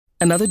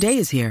Another day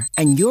is here,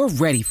 and you're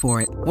ready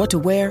for it. What to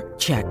wear?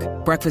 Check.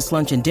 Breakfast,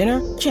 lunch, and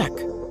dinner? Check.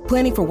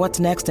 Planning for what's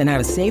next and how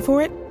to save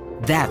for it?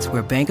 That's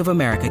where Bank of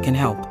America can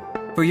help.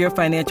 For your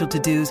financial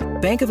to-dos,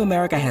 Bank of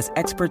America has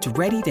experts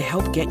ready to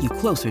help get you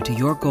closer to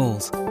your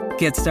goals.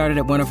 Get started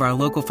at one of our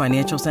local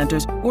financial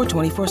centers or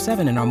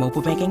 24/7 in our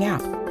mobile banking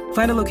app.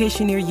 Find a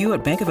location near you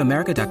at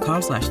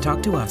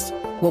bankofamerica.com/talktous.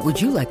 What would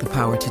you like the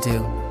power to do?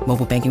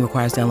 Mobile banking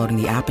requires downloading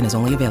the app and is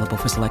only available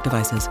for select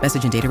devices.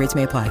 Message and data rates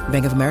may apply.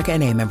 Bank of America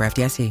N.A., member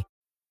FDIC.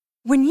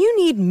 When you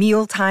need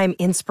mealtime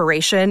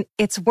inspiration,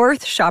 it's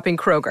worth shopping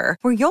Kroger,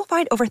 where you'll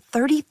find over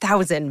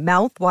 30,000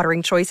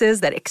 mouth-watering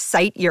choices that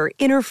excite your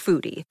inner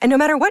foodie. And no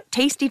matter what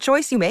tasty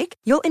choice you make,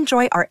 you'll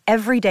enjoy our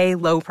everyday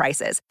low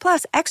prices,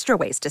 plus extra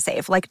ways to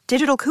save, like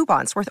digital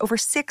coupons worth over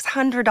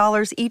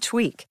 $600 each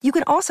week. You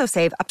can also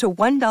save up to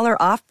 $1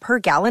 off per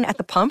gallon at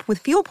the pump with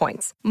fuel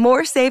points.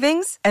 More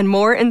savings and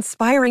more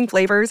inspiring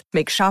flavors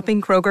make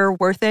shopping Kroger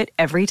worth it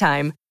every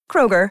time.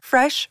 Kroger,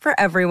 fresh for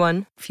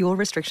everyone. Fuel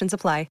restrictions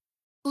apply.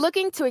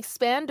 Looking to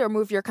expand or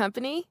move your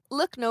company?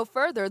 Look no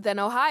further than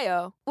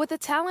Ohio. With a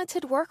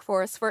talented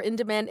workforce for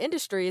in-demand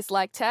industries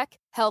like tech,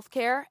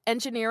 healthcare,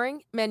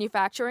 engineering,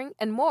 manufacturing,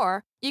 and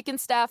more, you can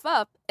staff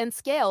up and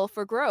scale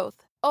for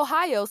growth.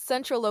 Ohio's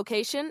central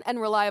location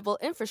and reliable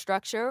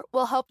infrastructure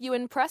will help you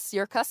impress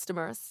your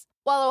customers,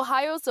 while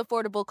Ohio's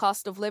affordable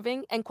cost of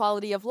living and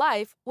quality of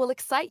life will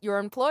excite your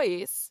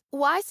employees.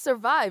 Why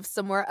survive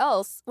somewhere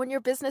else when your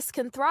business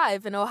can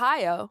thrive in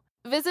Ohio?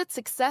 Visit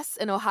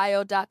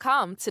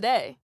successinohio.com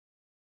today.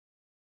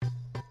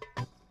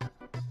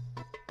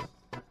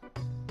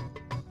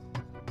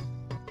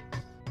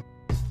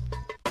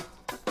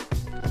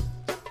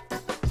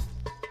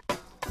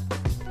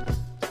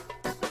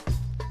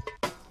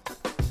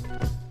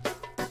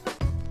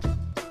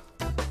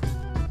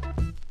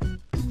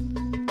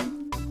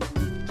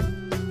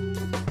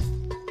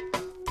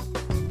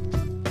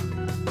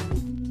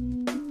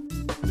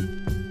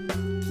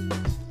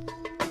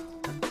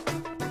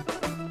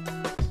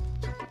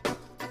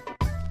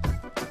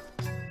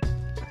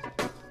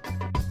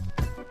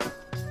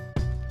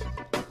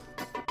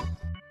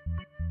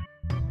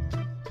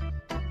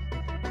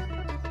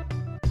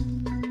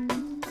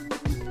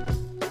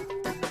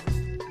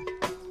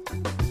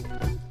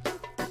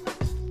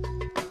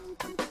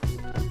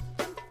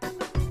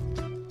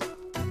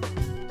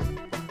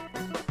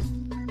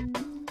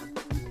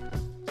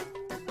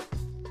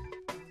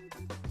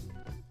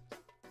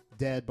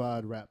 Dad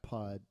Bod Rap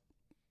Pod.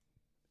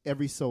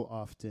 Every so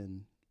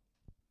often,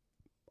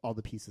 all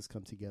the pieces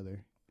come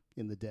together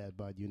in the Dad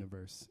Bod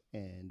universe,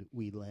 and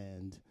we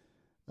land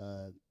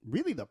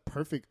really the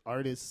perfect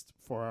artist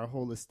for our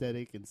whole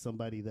aesthetic and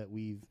somebody that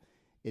we've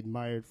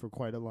admired for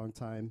quite a long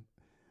time.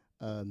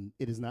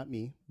 It is not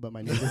me, but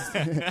my name is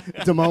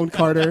Damone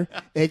Carter,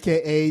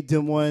 a.k.a.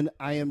 Dim1.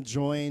 I am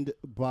joined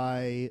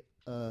by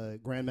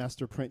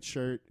Grandmaster Print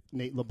Shirt,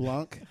 Nate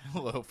LeBlanc.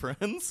 Hello,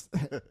 friends.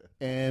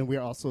 And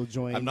we're also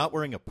joined... I'm not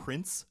wearing a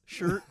Prince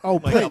shirt. Oh,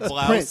 like Prince, a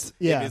blouse. Prince,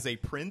 yeah. It is a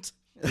print.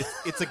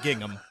 It's a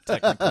gingham,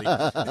 technically.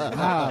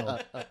 Wow.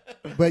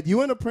 But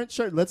you in a print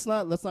shirt, let's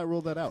not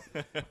rule that out.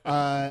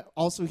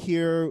 Also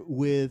here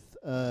with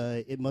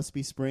It Must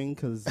Be Spring,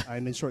 because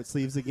I'm in short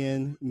sleeves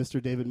again, Mr.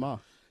 David Ma.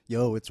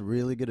 Yo, it's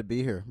really good to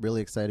be here.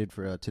 Really excited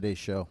for today's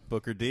show.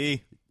 Booker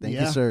D. Thank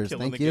you, sirs.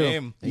 Killing Thank the you.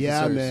 game. Thank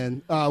Yeah, you,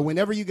 man.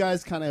 Whenever you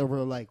guys kind of were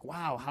like,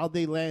 wow, how'd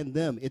they land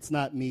them? It's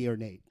not me or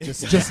Nate.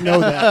 Just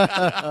know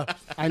that.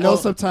 I know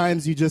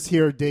sometimes you just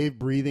hear Dave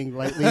breathing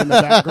lightly in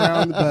the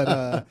background,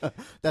 but...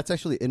 That's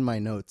actually in my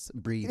notes,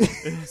 breathe.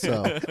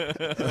 So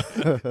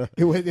it's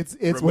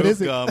Remove what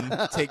is it? gum,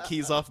 take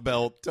keys off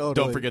belt. Totally.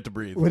 Don't forget to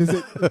breathe. What is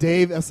it?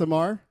 Dave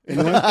SMR?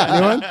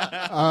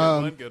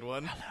 Anyone? Good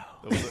one.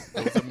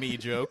 That was a me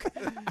joke.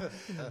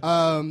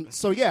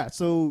 So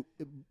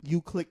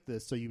you click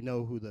this so you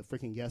know who the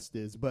freaking guest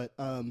is. But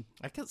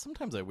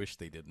Sometimes I wish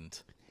they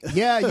didn't.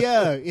 yeah, it's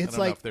I don't know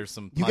like if there's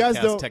some you guys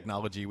podcast don't-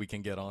 technology we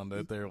can get on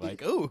that they're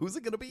like, oh, who's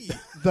it gonna be?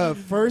 the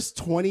first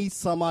 20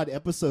 some odd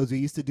episodes we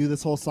used to do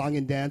this whole song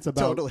and dance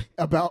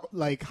about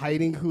like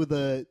hiding who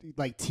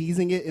like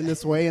teasing it in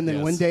this way, and then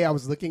Yes. one day I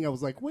was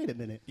like, wait a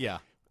minute. Yeah.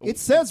 It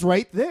says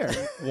right there.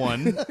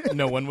 1,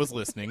 no one was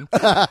listening.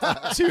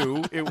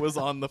 2, it was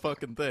on the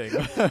fucking thing. we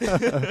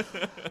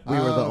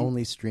were the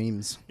only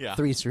streams. Yeah.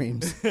 3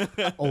 streams.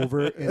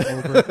 over and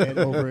over and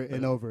over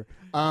and over.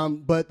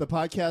 But the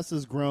podcast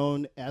has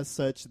grown as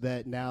such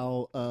that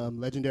now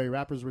legendary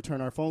rappers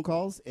return our phone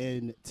calls,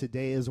 and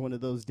today is one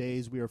of those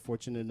days. We are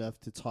fortunate enough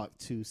to talk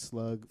to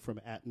Slug from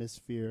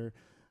Atmosphere.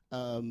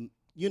 One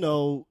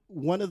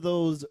of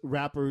those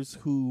rappers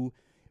who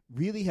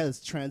really has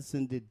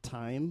transcended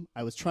time.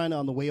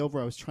 On the way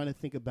over, I was trying to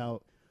think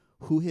about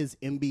who his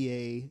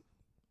NBA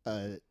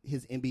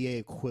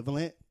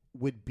equivalent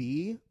would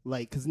be,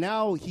 like, because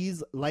now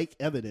he's like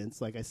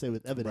Evidence, like I said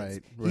with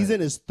Evidence, Right. he's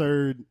in his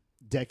third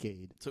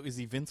decade. So is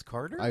he Vince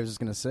Carter? I was just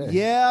going to say.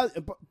 Yeah,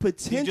 Did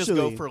potentially. he just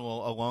go for a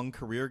long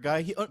career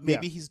guy?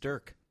 Maybe he's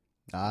Dirk.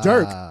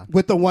 Dirk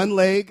with the one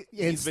leg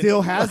and He's been-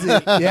 still has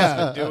it.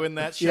 Yeah, He's been doing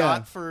that shot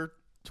Yeah. for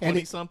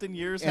 20-something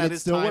years, and had it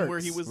his still time where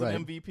works. he was Right.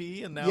 an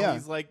MVP, and now Yeah.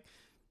 he's like.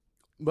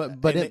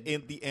 But at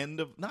the end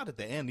of, not at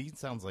the end, he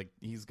sounds like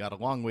he's got a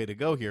long way to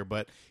go here,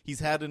 but he's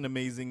had an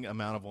amazing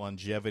amount of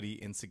longevity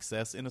and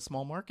success in a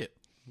small market.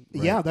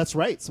 Yeah, that's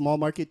right. Small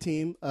market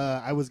team.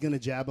 I was going to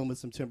jab him with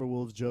some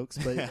Timberwolves jokes,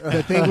 but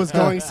the thing was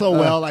going so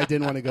well, I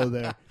didn't want to go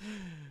there.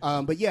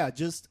 But yeah,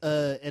 just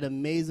an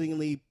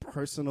amazingly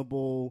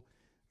personable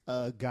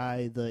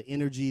guy. The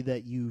energy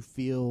that you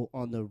feel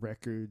on the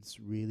records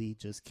really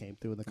just came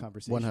through in the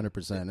conversation.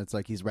 100%. It's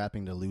like he's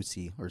rapping to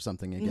Lucy or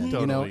something again,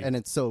 Totally. you know, and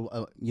it's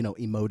so,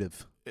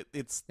 emotive.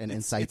 It's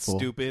insightful. It's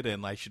stupid,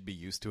 and I should be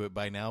used to it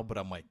by now, but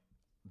I'm like,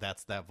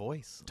 that's that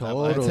voice.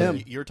 Totally. That's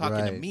him. You're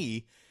talking to Right.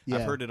 me. Yeah.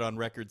 I've heard it on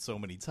record so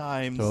many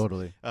times.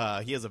 Totally.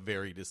 He has a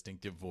very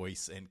distinctive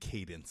voice and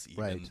cadence,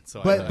 even. Right. So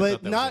I But thought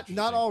that was not interesting.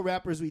 all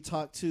rappers we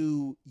talk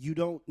to, you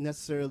don't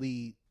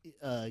necessarily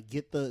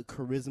get the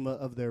charisma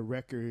of their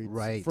records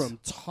Right. from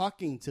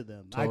talking to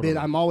them. Totally.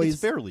 I'm always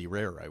It's fairly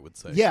rare, I would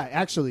say. Yeah,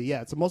 actually,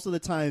 yeah. So most of the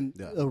time,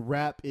 Yeah. a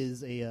rap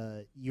is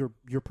you're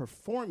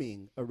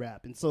performing a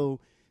rap, and so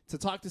to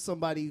talk to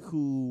somebody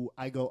who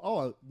I go,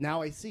 oh,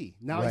 now I see.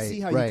 Now I Right, see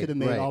how you right, could have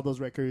made right. all those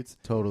records.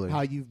 Totally.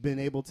 How you've been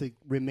able to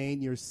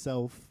remain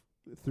yourself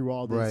through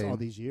all these Right. all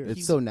these years.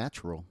 It's so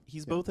natural.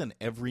 He's both an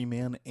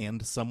everyman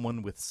and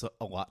someone with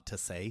a lot to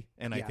say,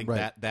 and I Yeah. think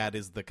Right. that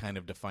is the kind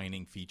of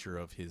defining feature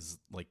of his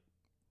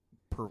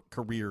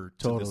career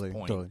to Totally. this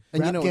point. Totally.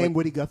 Rap game like,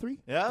 Woody Guthrie.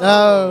 Yeah.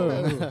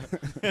 Oh,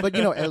 but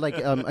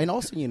and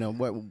also,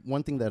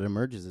 one thing that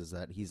emerges is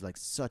that he's like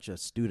such a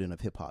student of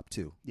hip hop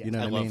too. Yeah. You know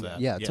I what love I mean? that.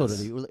 Yeah, Yes.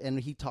 totally. And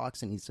he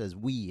talks and he says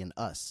we and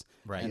us,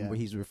 Right. And Yeah. where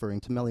he's referring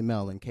to Melly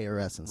Mel and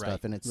KRS and Right.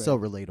 stuff, and it's Right. so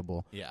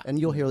relatable. Yeah. and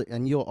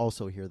you'll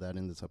also hear that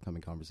in this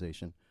upcoming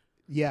conversation.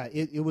 Yeah,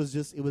 it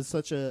was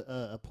such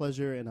a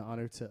pleasure and an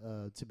honor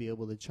to be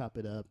able to chop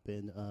it up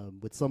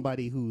and with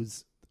somebody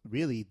who's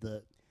really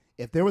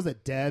if there was a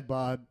dad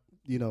bod,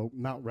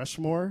 Mount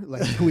Rushmore,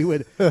 like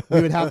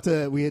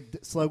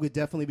Slug would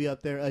definitely be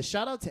up there.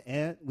 Shout out to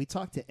Ant. We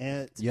talked to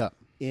Ant Yeah.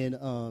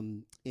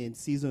 in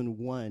season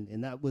 1,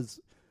 and that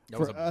was That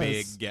was for a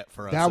big us, get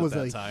for us that at was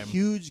that a time.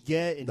 huge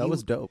get, and That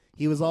was dope.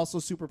 He was also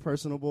super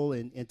personable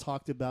and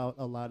talked about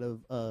a lot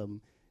of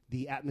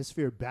the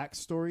Atmosphere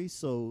backstory.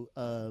 So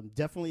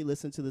definitely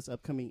listen to this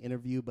upcoming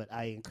interview. But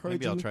I encourage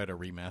Maybe you. I'll try to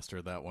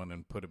remaster that one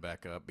and put it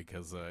back up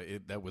because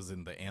that was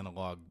in the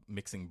analog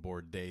mixing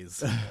board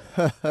days.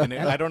 And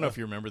I don't know if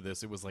you remember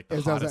this. It was like the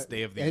As I was hottest at-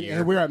 day of the and, year.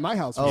 and we're at my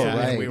house. Oh, yeah,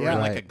 right, and we were in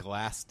like right. a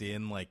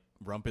glassed-in, like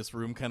rumpus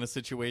room kind of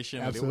situation.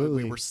 and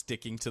Absolutely. we were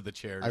sticking to the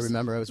chairs. I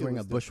remember I was wearing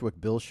was a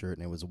Bushwick Bill shirt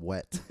and it was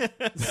wet.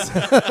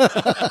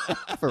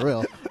 For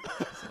real.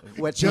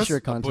 Wet Just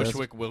t-shirt contest.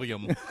 Bushwick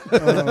William.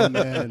 Oh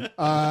man.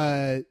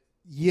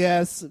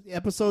 Yes,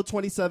 episode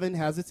 27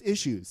 has its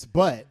issues,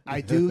 but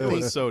I do It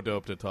think was so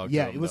dope to talk to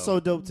yeah, him, it was though. so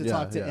dope to Yeah,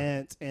 talk to yeah.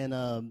 Ant,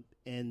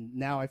 and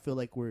now I feel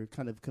like we're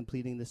kind of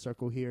completing the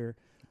circle here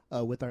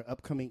with our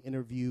upcoming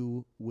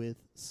interview with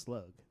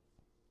Slug.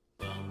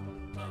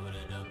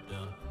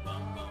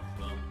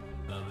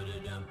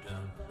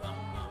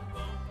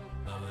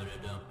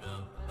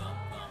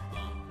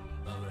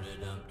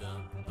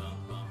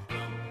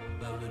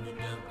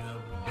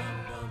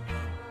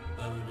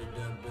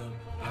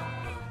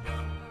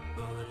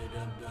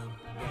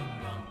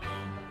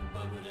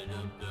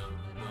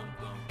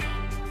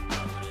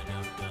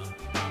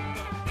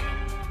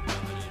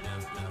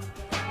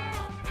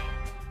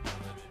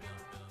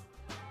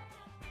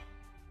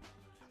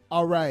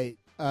 All right,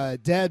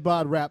 Dad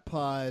Bod Rap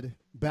Pod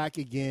back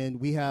again.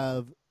 We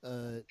have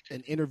an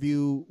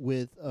interview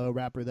with a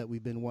rapper that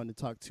we've been wanting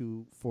to talk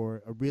to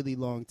for a really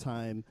long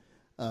time.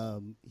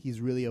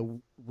 He's really a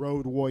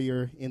road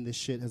warrior in this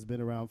shit, has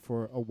been around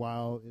for a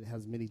while. It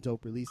has many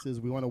dope releases.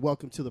 We want to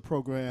welcome to the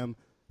program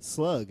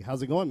Slug.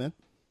 How's it going, man?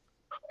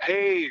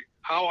 Hey,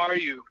 how are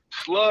you?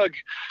 Slug.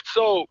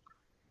 So,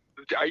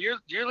 are your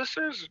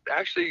listeners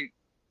actually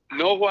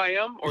know who I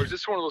am? Or is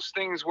this one of those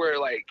things where,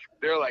 like,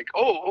 they're like,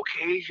 oh,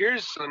 okay,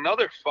 here's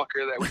another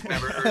fucker that we've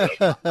never heard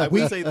of? I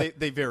would say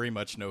they very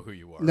much know who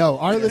you are. No,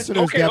 our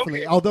listeners Okay, definitely.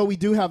 okay. Although we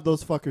do have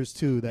those fuckers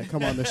too that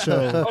come on the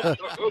show,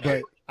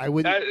 Okay. but I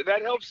wouldn't.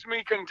 That helps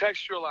me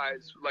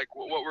contextualize, like,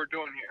 what we're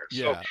doing here.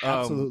 Yeah, So,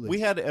 Absolutely. We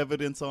had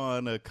evidence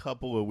on a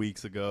couple of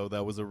weeks ago.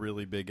 That was a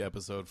really big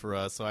episode for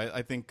us. So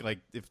I think like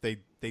if they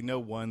know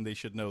one, they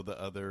should know the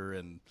other.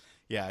 And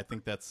yeah, I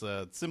think that's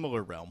a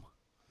similar realm.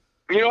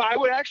 I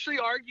would actually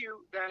argue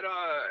that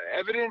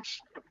evidence,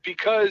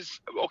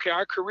 because, okay,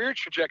 our career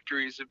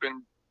trajectories have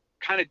been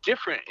kind of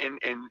different and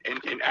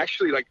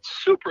actually, like,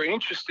 super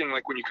interesting,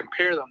 like, when you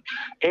compare them.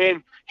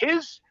 And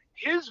his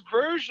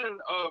version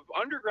of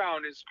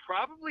underground is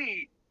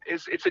probably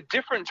it's a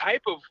different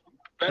type of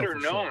better Oh, for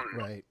sure. known.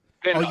 Right.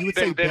 Than, Oh, you would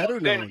say than- better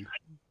than- known.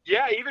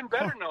 Yeah, even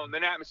better known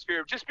than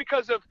Atmosphere, just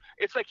because of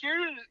it's like here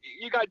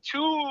you got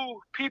two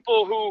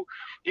people who,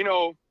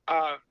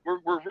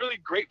 we're really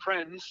great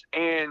friends,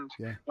 and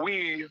Yeah.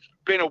 we've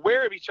been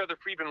aware of each other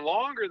for even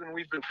longer than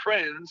we've been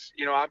friends,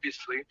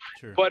 obviously.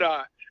 Sure. But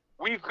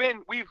we've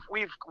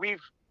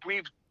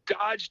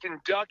dodged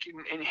and ducked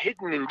and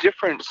hidden in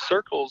different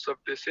circles of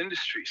this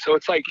industry. So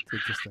it's like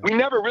we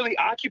never really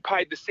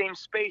occupied the same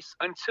space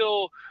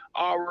until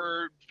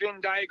our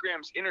Venn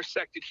diagrams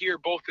intersected here,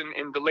 both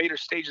in the later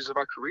stages of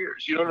our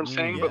careers. You know what I'm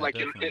saying? Yeah, but like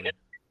in the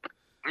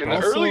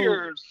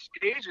earlier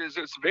stages,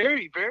 it's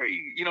very,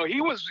 very,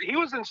 he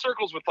was in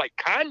circles with like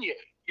Kanye.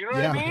 You know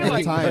what I mean? At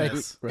Like, the time.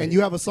 Yes. Right. And you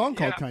have a song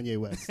called Kanye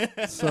West.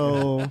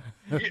 So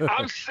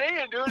I'm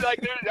saying, dude,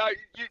 like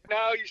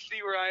now you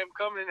see where I am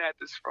coming at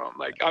this from.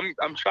 Like I'm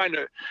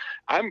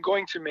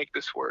going to make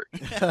this work.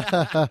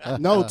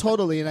 no,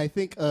 totally. And I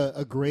think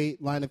a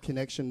great line of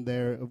connection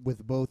there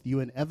with both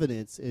you and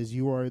Evidence is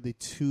you are the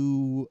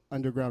two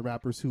underground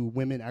rappers who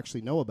women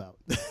actually know about.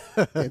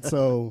 And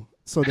so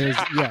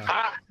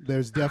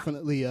there's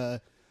definitely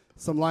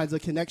some lines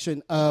of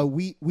connection.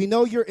 We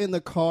know you're in the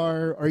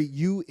car. Are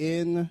you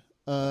in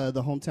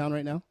the hometown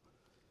right now?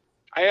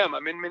 I am.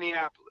 I'm in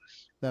Minneapolis.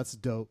 That's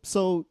dope.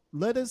 So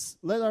let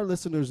our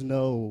listeners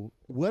know,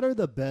 what are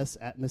the best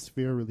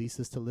Atmosphere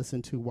releases to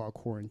listen to while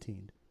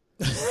quarantined?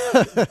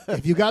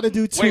 If you got to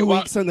do 2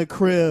 weeks in the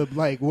crib,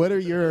 like what are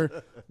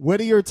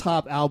your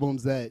top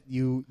albums that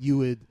you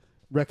would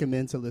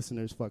recommend to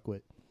listeners fuck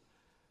with?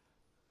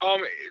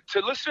 To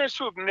listeners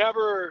who have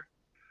never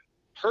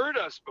heard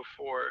us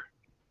before,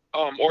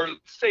 or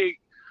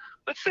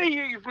let's say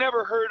you've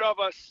never heard of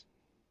us,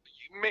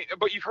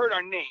 but you've heard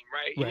our name,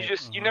 right?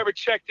 Right. You never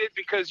checked it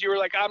because you were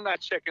like, I'm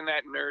not checking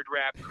that nerd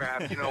rap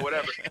crap,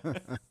 whatever.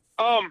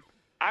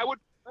 I would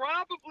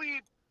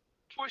probably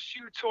push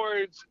you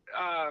towards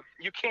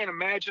You Can't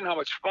Imagine How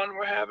Much Fun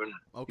We're Having.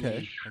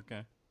 Okay.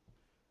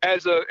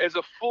 As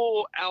a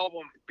full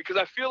album, because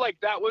I feel like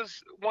that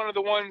was one of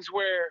the ones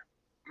where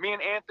me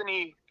and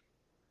Anthony,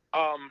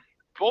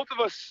 both of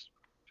us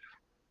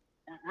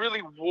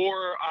really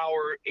wore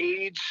our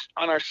age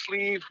on our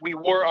sleeve. We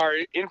wore our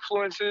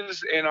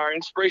influences and our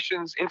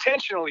inspirations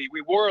intentionally.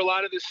 We wore a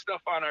lot of this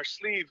stuff on our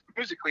sleeve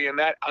musically on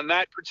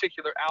that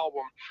particular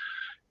album.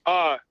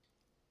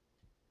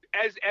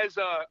 As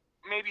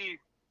maybe,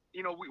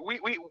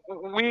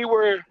 we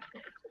were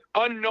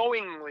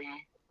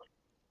unknowingly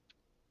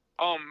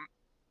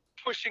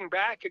pushing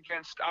back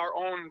against our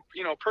own,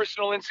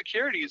 personal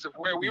insecurities of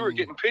where we were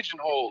getting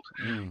pigeonholed.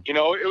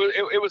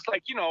 It was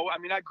like,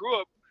 I grew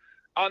up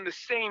on the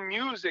same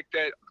music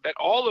that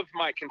all of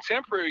my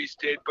contemporaries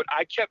did, but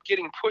I kept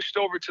getting pushed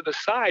over to the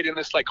side in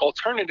this like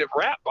alternative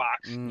rap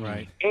box.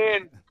 Right.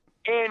 And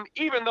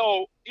even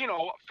though,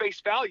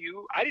 face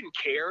value, I didn't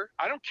care.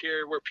 I don't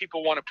care where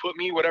people want to put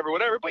me, whatever.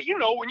 But,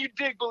 when you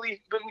dig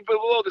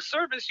below the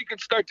surface, you can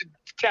start to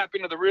tap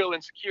into the real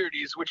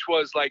insecurities, which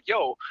was like,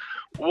 yo,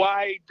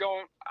 why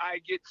don't I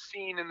get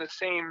seen in the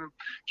same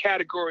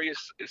category as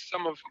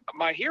some of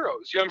my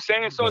heroes? You know what I'm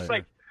saying? And so it's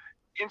like,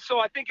 and so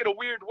I think in a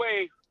weird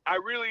way, I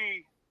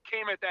really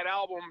came at that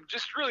album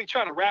just really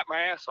trying to rap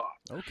my ass off.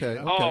 Okay.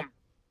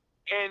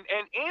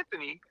 And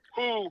Anthony,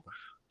 who,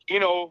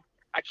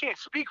 I can't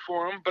speak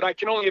for him, but I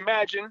can only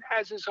imagine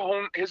has his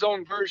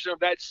own version of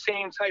that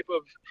same type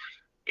of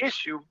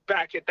issue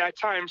back at that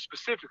time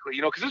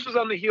specifically, because this was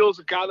on the heels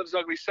of God Loves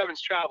Ugly,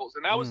 Seven's Travels,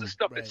 and that was the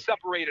stuff that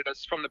separated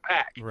us from the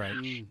pack.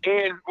 Right.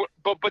 And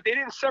but they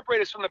didn't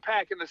separate us from the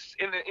pack in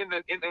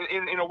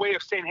a way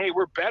of saying, hey,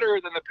 we're better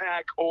than the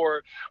pack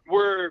or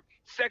we're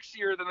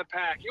sexier than the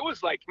pack. It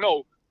was like,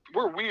 no,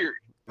 we're weird.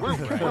 We're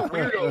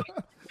weirdos.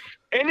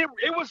 And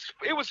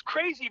it was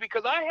crazy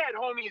because I had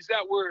homies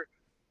that were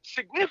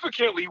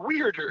significantly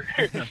weirder.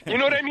 You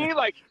know what I mean?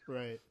 Like,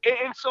 right.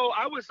 And so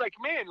I was like,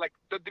 man, like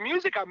the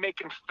music I'm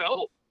making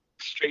felt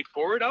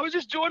straightforward. I was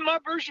just doing my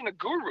version of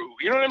Guru.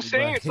 You know what I'm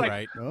saying? It's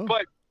like,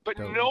 but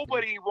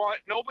nobody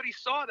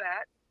saw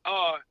that.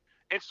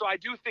 And so I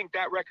do think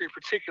that record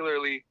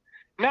particularly,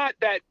 not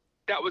that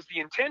was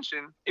the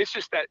intention. It's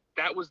just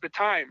that was the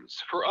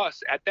times for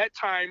us at that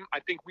time.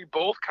 I think we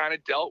both kind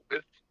of dealt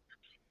with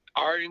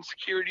our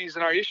insecurities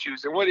and our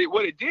issues. And what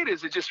it did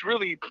is it just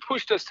really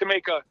pushed us to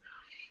make a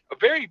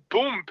very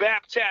boom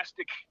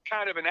bap-tastic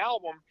kind of an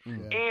album.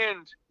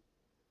 And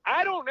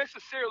I don't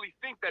necessarily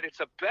think that it's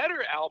a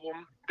better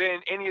album than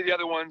any of the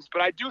other ones,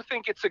 but I do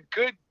think it's a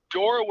good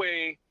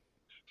doorway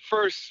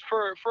for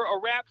a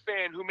rap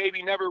fan who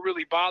maybe never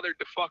really bothered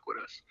to fuck with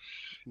us.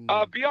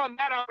 Beyond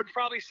that, I would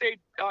probably say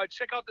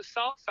check out the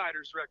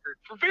Southsiders record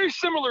for very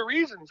similar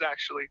reasons,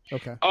 actually.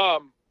 Okay.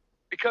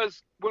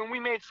 Because when we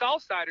made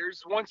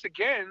Southsiders, once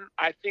again,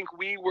 I think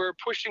we were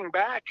pushing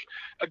back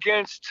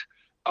against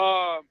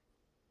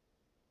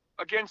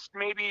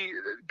maybe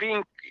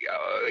being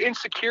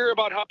insecure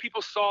about how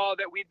people saw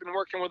that we'd been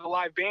working with a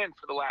live band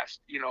for the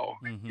last,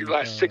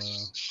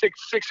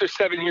 six or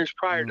 7 years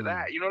prior to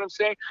that. You know what I'm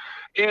saying?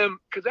 And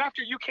because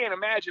after You Can't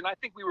Imagine, I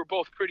think we were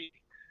both pretty,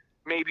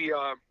 maybe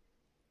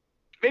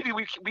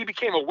we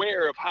became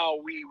aware of how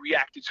we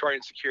reacted to our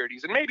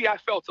insecurities. And maybe I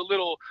felt a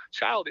little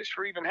childish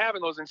for even having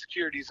those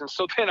insecurities. And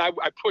so then I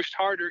pushed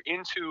harder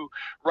into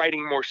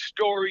writing more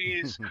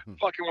stories,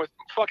 fucking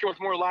with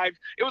more live.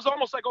 It was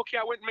almost like, okay,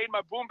 I went and made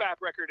my boom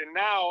bap record and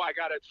now I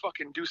got to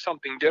fucking do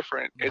something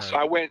different. And so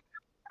I went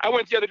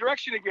the other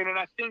direction again. And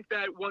I think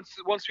that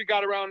once we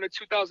got around to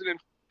 2005,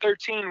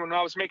 13 when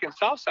I was making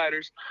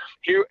Southsiders.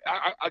 Here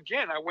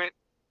I went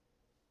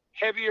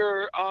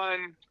heavier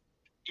on,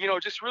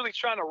 just really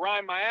trying to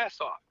rhyme my ass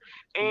off.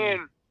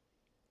 And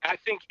I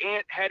think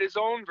Ant had his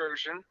own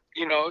version,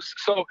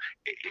 so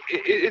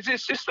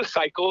it's just a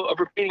cycle of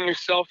repeating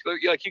yourself.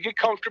 Like you get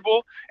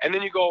comfortable and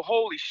then you go,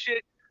 holy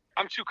shit,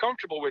 I'm too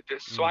comfortable with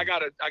this. So I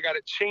gotta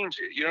change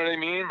it. You know what I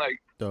mean?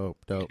 Like dope.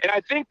 And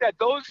I think that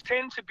those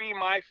tend to be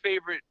my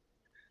favorite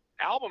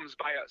albums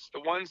by us, the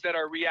ones that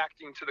are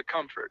reacting to the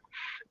comfort.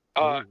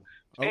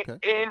 Okay.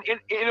 And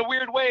in a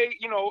weird way,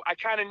 I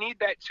kind of need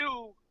that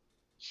too,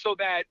 so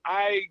that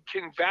I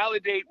can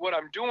validate what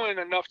I'm doing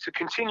enough to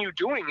continue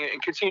doing it,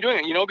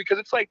 because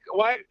it's like,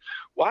 why,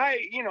 like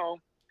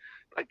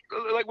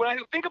when I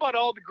think about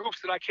all the groups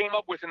that I came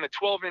up with in the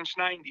 12-inch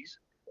 90s,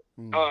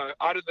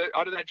 out of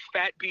that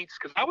Fat Beats,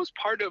 because I was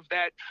part of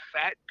that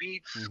Fat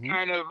Beats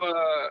kind of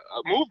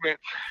movement.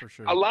 For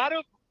sure. A lot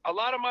of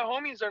my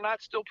homies are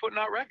not still putting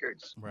out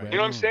records. Right. You know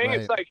what I'm saying? Right.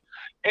 It's like,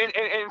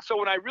 and so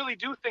when I really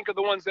do think of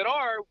the ones that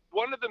are,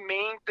 one of the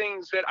main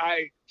things that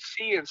I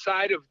see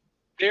inside of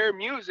their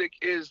music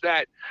is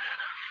that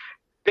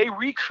they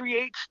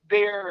recreate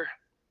their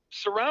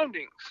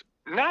surroundings.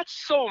 Not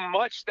so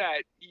much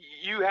that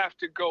you have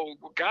to go,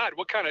 God,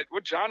 what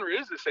genre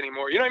is this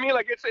anymore? You know what I mean?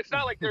 Like it's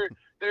not like they're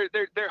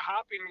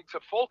hopping to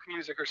folk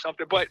music or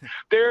something, but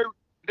they're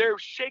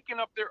shaking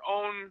up their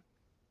own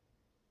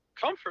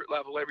comfort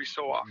level every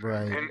so often.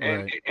 Right,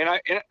 and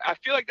I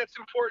feel like that's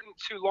important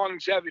to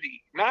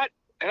longevity.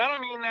 And I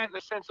don't mean that in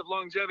the sense of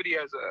longevity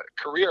as a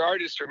career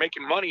artist or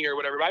making money or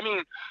whatever. I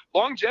mean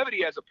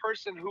longevity as a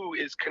person who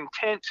is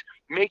content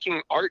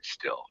making art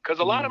still. Because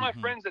a lot of my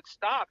friends that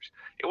stopped,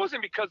 it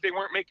wasn't because they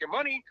weren't making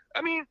money.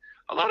 I mean,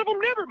 a lot of them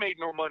never made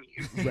no money.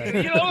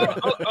 Right.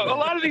 A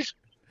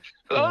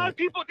lot of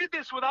people did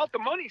this without the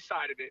money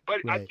side of it.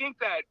 But I think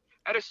that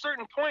at a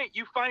certain point,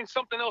 you find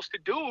something else to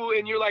do,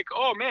 and you're like,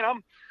 oh man,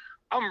 I'm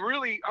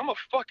a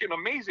fucking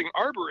amazing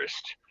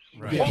arborist.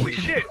 Right. Holy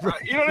shit.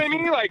 You know what I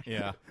mean? Like,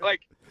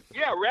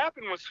 Yeah.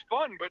 Rapping was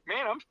fun, but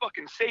man, I'm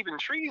fucking saving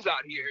trees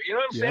out here. You know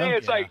what I'm saying?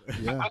 It's like,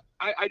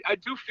 I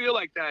do feel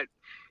like that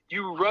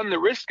you run the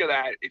risk of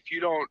that if you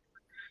don't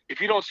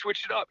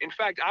switch it up. In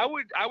fact, I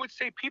would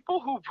say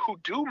people who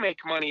do make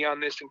money on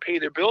this and pay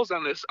their bills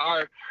on this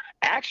are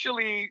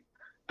actually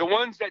the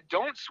ones that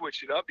don't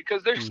switch it up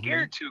because they're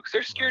scared to, because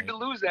they're scared to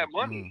lose that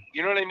money.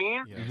 You know what I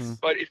mean? Yes.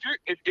 But if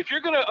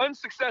you're gonna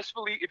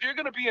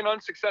be an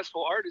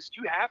unsuccessful artist,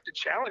 you have to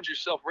challenge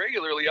yourself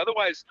regularly.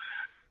 Otherwise,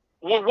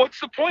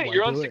 what's the point? Why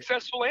You're do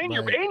unsuccessful and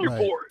you're Right.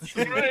 bored.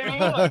 You know what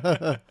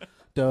I mean?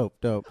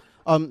 Dope.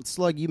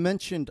 Slug, you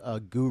mentioned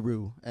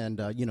Guru and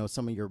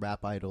some of your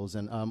rap idols,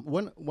 and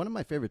one of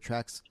my favorite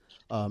tracks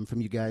from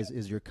you guys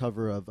is your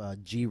cover of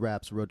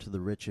G-Rap's "Road to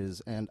the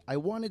Riches," and I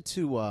wanted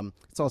to.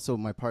 It's also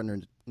my partner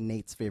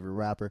Nate's favorite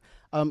rapper.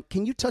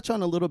 Can you touch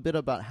on a little bit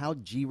about how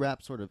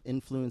G-Rap sort of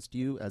influenced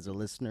you as a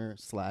listener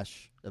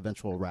 /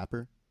 eventual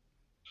rapper?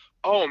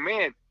 Oh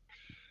man,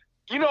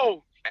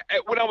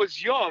 when I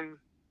was young,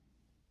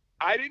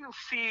 I didn't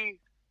see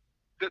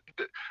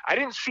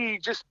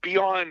just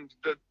beyond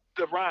the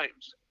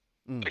rhymes.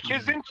 Like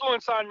his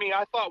influence on me,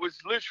 I thought was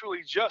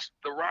literally just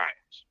the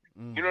rhymes.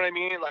 You know what I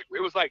mean? Like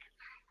it was like,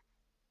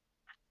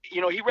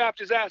 he rapped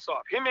his ass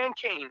off. Him and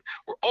Kane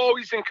were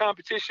always in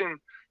competition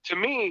to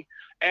me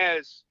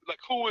as like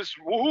who was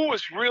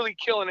really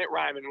killing it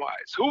rhyming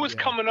wise, who was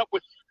coming up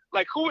with,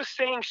 like, who was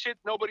saying shit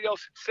nobody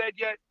else had said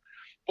yet,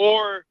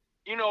 or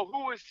who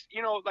was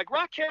like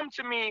Rakim.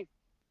 To me,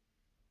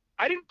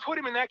 I didn't put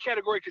him in that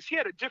category because he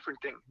had a different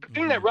thing. The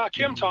thing that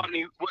Rakim taught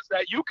me was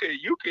that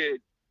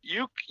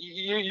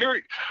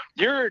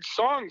your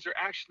songs are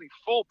actually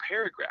full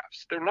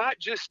paragraphs. They're not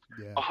just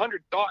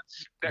 100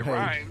 thoughts that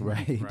rhyme.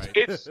 Right.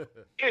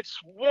 It's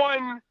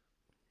one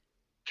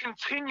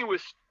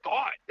continuous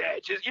thought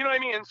that just, you know what I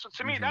mean? And so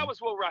to me, that was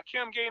what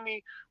Rakim gave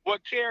me.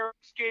 What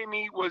KRS gave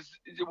me was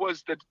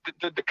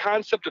the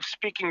concept of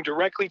speaking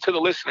directly to the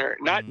listener,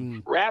 not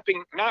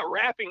rapping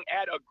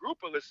at a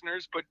group of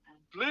listeners, but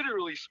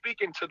literally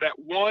speaking to that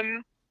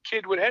one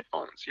kid with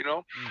headphones,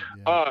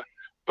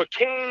 But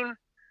Kane,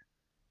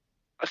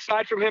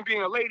 aside from him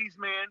being a ladies'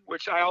 man,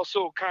 which I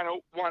also kind of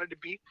wanted to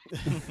be,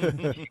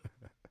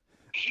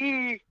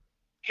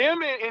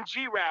 him and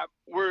G-Rap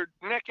were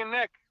neck and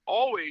neck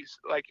always,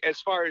 like,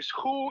 as far as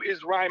who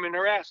is rhyming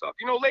their ass off.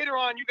 Later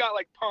on you got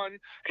like Pun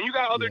and you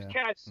got other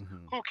cats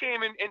who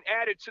came and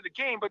added to the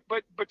game,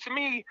 but to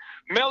me,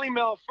 Melly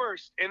Mel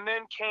first, and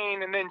then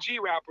Kane, and then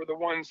G-Rap were the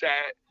ones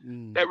that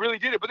really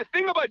did it. But the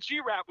thing about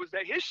G-Rap was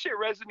that his shit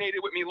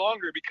resonated with me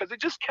longer because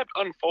it just kept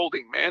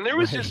unfolding, man. There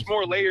was just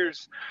more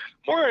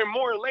and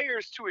more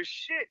layers to his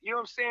shit. You know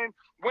what I'm saying?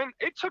 When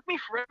it took me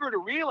forever to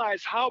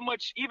realize how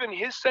much even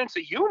his sense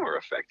of humor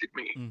affected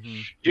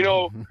me.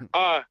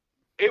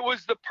 It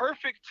was the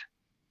perfect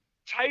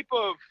type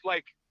of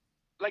like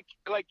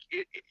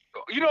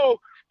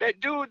that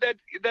dude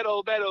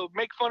that'll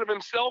make fun of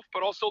himself,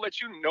 but also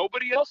let you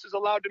nobody else is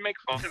allowed to make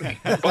fun of me.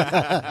 But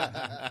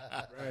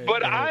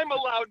I'm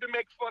allowed to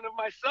make fun of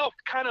myself,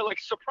 kind of like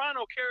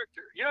Soprano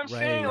character. You know what I'm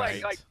saying?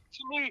 Right. Like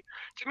to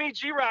me,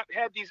 G-Rap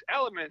had these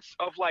elements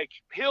of like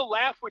he'll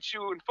laugh with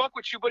you and fuck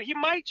with you, but he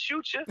might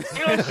shoot you. You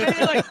know what I'm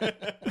saying? Like,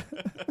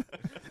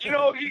 you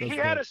know, he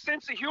had a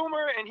sense of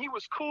humor and he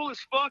was cool as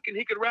fuck and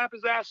he could rap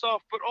his ass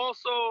off, but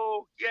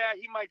also, yeah,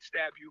 he might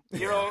stab you.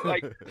 You know,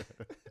 like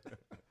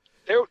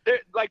there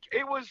like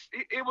it was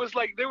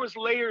like there was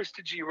layers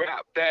to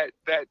G-Rap that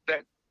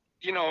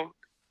you know.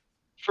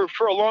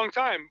 For a long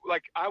time,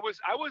 like I was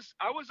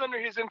under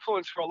his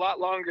influence for a lot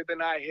longer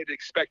than I had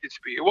expected to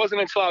be. It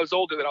wasn't until I was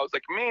older that I was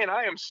like, man,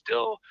 I'm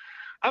still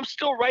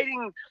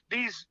writing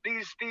these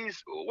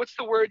what's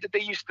the word that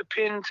they used to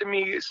pin to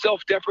me,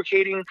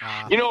 self-deprecating.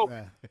 You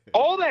know,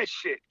 all that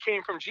shit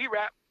came from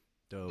G-Rap.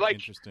 Dope, like,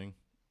 interesting.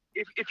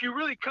 If you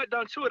really cut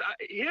down to it,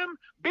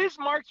 Biz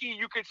Markie,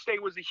 you could say,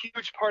 was a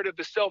huge part of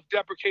the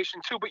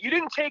self-deprecation too, but you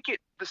didn't take it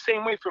the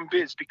same way from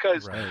Biz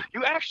because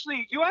you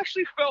actually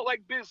felt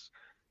like Biz,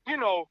 you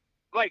know,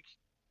 like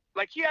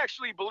he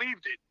actually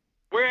believed it.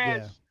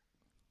 Whereas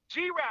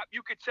G-Rap,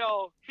 you could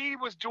tell he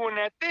was doing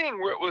that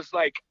thing where it was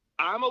like,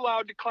 I'm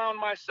allowed to clown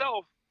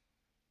myself,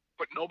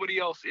 but nobody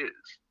else is.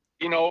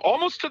 You know,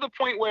 almost to the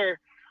point where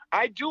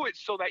I do it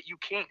so that you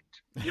can't.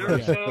 You know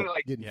what I'm saying?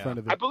 Like, get in front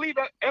of it. I believe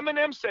that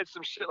Eminem said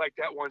some shit like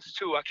that once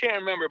too. I can't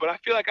remember, but I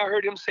feel like I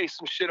heard him say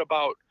some shit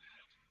about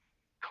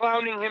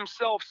clowning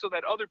himself so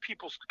that other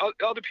people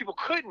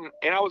couldn't.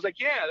 And I was like,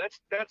 yeah,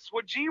 that's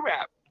what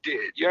G-Rap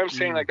did. You know what I'm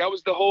saying? Like that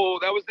was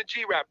the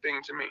G-Rap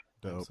thing to me.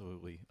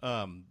 Absolutely.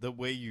 The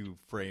way you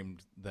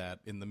framed that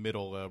in the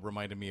middle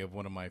reminded me of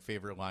one of my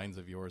favorite lines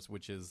of yours,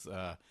 which is,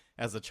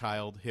 as a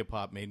child,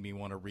 hip-hop made me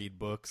want to read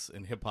books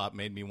and hip-hop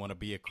made me want to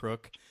be a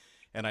crook.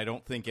 And I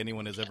don't think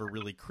anyone has ever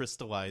really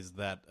crystallized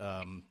that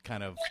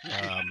kind of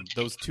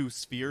those two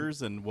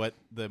spheres and what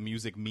the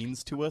music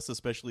means to us,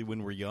 especially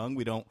when we're young.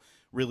 We don't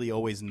really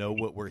always know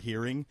what we're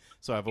hearing.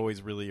 So I've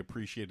always really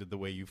appreciated the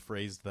way you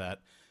phrased that.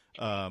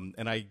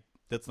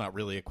 That's not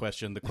really a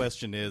question. The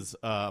question is,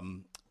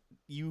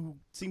 you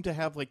seem to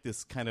have like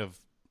this kind of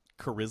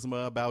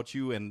charisma about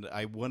you, and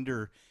I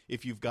wonder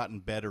if you've gotten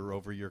better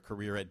over your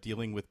career at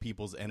dealing with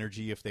people's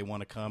energy if they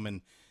want to come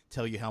and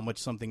tell you how much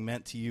something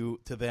meant to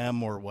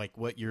them, or like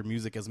what your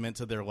music has meant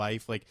to their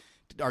life. Like,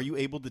 are you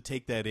able to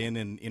take that in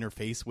and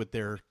interface with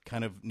their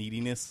kind of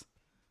neediness?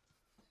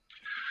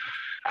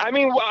 I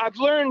mean, well, I've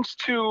learned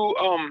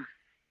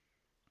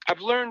a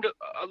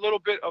little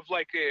bit of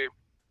like I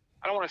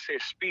don't want to say a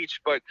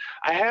speech, but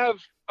I have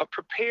a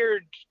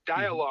prepared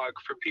dialogue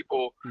for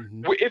people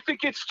if it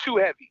gets too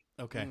heavy.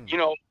 Okay. You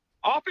know,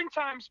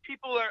 oftentimes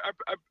people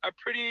are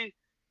pretty,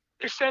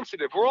 they're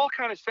sensitive. We're all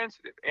kind of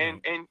sensitive.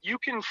 And you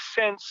can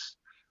sense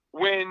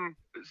when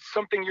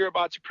something you're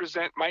about to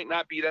present might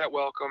not be that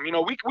welcome. You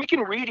know, we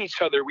can read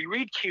each other. We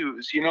read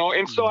cues, you know?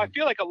 And so I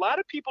feel like a lot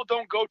of people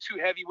don't go too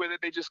heavy with it.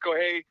 They just go,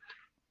 hey,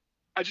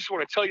 I just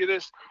want to tell you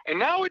this. And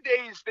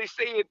nowadays they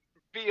say it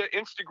via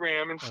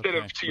Instagram instead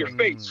of to your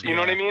face. You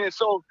know what I mean? And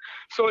so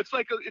it's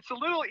like it's a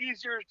little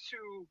easier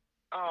to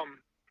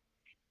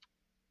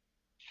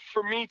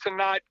for me to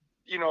not,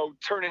 you know,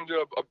 turn into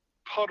a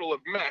puddle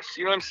of mess.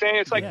 You know what I'm saying?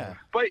 It's like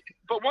but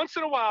once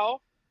in a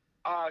while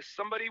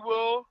somebody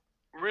will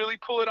really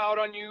pull it out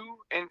on you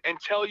and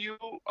tell you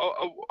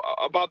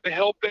about the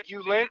help that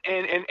you lent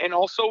and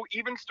also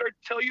even start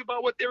to tell you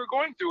about what they were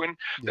going through. And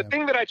the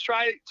thing that I've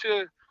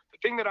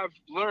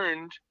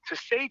learned to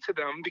say to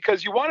them,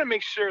 because you want to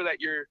make sure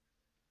that you're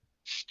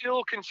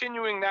still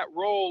continuing that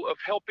role of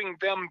helping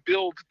them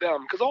build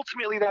them, because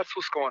ultimately that's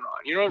what's going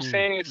on. You know what I'm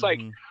saying? It's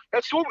like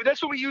that's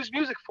what we use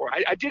music for.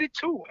 I did it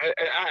too.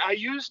 I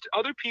used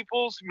other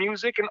people's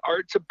music and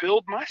art to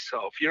build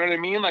myself. You know what I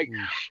mean? Like,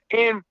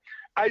 and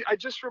I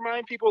just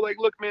remind people, like,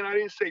 look, man, I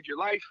didn't save your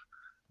life.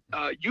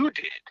 You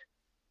did.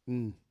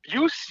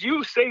 You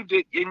saved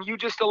it, and you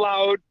just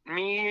allowed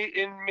me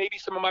and maybe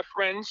some of my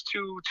friends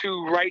to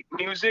write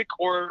music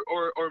or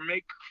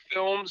make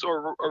films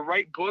or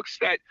write books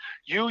that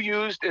you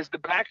used as the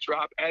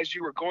backdrop as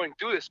you were going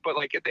through this. But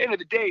like at the end of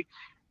the day,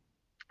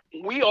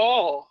 we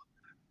all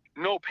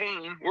know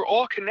pain. We're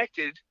all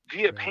connected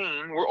via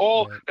pain. We're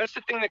all that's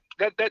the thing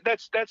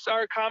that's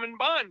our common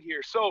bond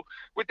here. So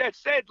with that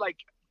said, like,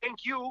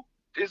 thank you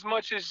as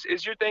much as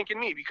you're thanking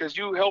me, because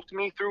you helped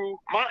me through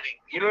mine.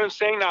 You know what I'm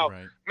saying? Now,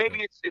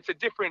 maybe it's a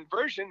different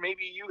version.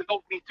 Maybe you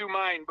helped me through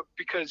mine but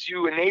because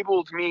you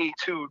enabled me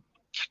to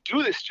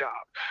do this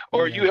job,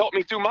 or you helped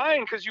me through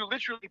mine because you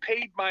literally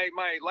paid my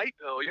light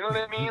bill. You know what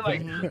I mean?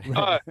 Like,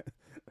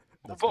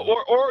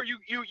 or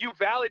you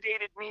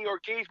validated me or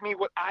gave me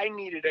what I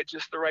needed at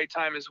just the right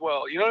time as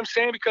well. You know what I'm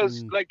saying?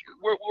 Because like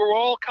we're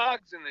all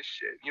cogs in this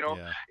shit. You know,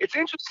 it's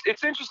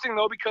interesting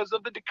though, because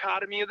of the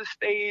dichotomy of the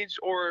stage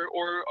or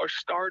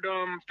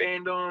stardom,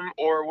 fandom,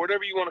 or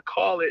whatever you want to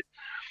call it.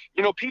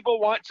 You know, people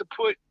want to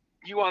put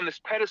you on this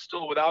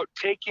pedestal without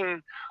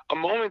taking a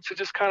moment to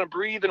just kind of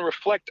breathe and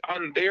reflect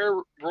on their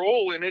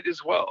role in it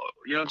as well.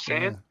 You know what I'm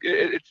saying?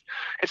 It's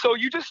and so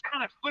you just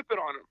kind of flip it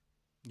on them.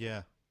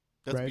 Yeah.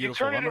 That's Right.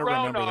 beautiful. You turn I'm it going to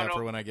around remember on that them.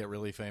 for when I get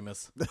really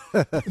famous.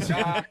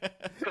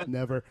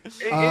 Never.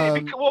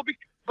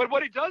 But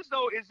what it does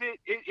though is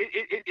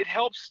it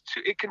helps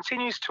to, it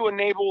continues to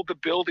enable the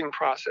building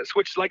process,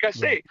 which, like I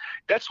say,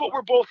 that's what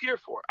we're both here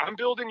for. I'm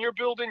building, you're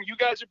building, you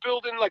guys are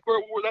building. Like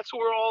that's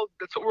what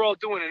we're all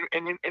doing,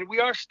 and we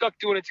are stuck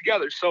doing it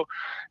together. So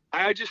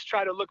I just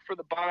try to look for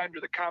the bond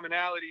or the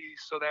commonality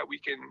so that we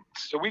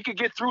can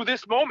get through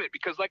this moment,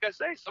 because like I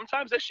say,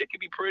 sometimes that shit can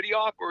be pretty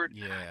awkward.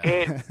 Yeah.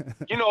 And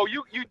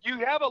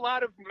you have a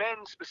lot of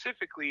men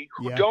specifically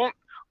who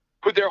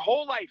who their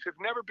whole life have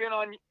never been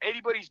on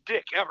anybody's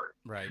dick ever.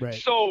 Right.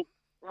 So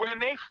when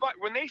they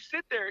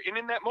sit there and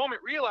in that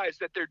moment realize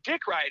that they're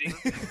dick riding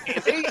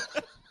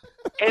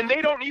and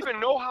they don't even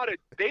know how to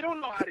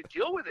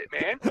deal with it,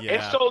 man. Yeah.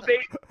 And so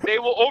they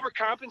will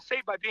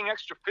overcompensate by being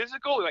extra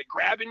physical, like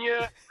grabbing you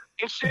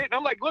and shit. And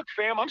I'm like, look,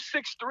 fam, I'm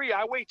 6'3",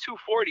 I weigh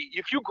 240.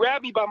 If you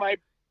grab me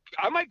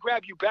I might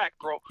grab you back,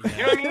 bro. Yeah. You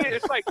know what I mean?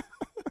 It's like,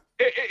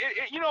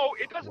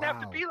 it doesn't have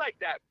to be like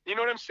that. You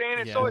know what I'm saying?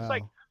 And so it's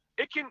like,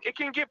 it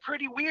can get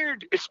pretty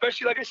weird,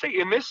 especially, like I say,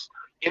 in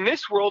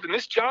this world, in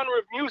this genre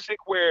of music,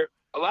 where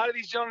a lot of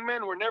these young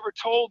men were never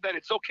told that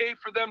it's okay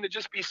for them to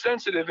just be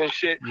sensitive and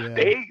shit. Yeah.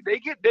 They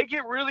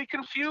get really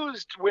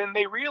confused when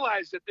they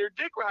realize that they're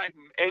dick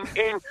riding,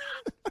 and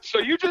so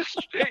you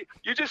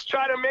just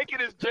try to make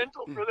it as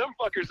gentle for them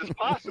fuckers as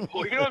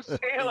possible. You know what I'm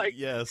saying? Like,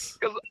 yes,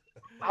 because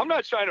I'm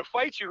not trying to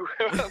fight you,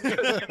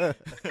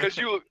 because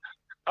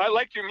I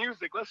like your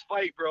music. Let's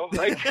fight, bro.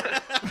 Like.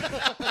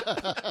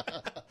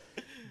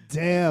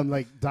 Damn,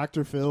 like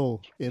Dr.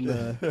 Phil in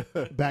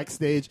the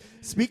backstage.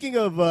 Speaking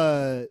of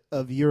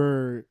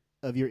your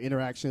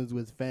interactions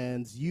with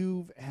fans,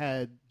 you've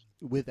had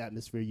with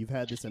Atmosphere, you've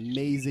had this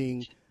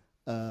amazing,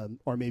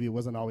 or maybe it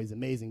wasn't always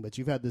amazing, but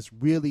you've had this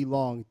really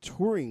long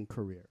touring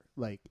career.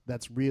 Like,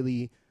 that's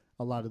really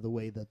a lot of the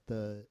way that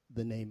the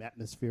name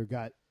Atmosphere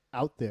got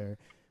out there.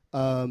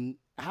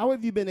 How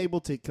have you been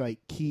able to like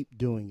keep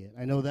doing it?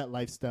 I know that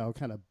lifestyle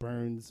kind of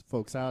burns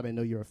folks out. I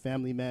know you're a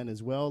family man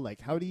as well.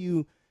 Like, how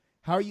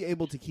are you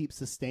able to keep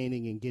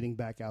sustaining and getting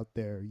back out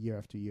there year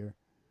after year?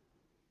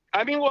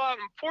 I mean, well, I'm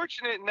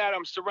fortunate in that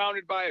I'm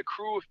surrounded by a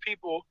crew of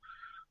people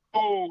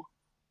who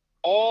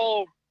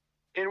all,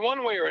 in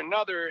one way or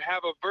another,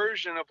 have a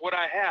version of what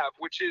I have,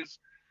 which is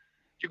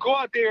you go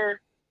out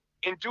there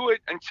and do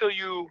it until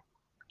you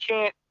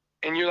can't,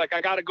 and you're like,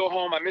 I got to go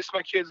home. I miss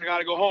my kids. I got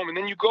to go home. And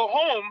then you go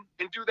home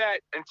and do that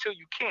until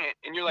you can't.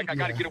 And you're like, I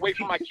got to get away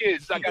from my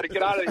kids. I got to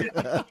get out of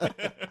here.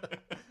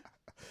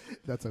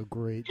 That's a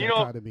great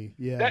dichotomy.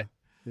 That's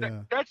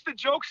the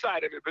joke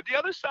side of it. But the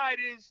other side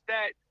is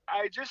that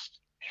I just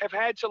have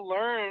had to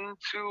learn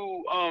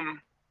to,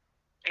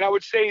 and I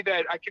would say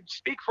that I could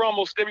speak for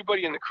almost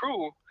everybody in the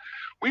crew.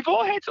 We've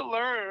all had to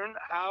learn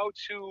how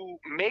to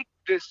make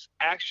this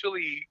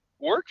actually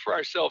work for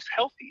ourselves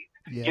healthy.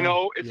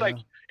 Yeah, It's like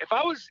if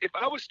I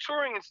was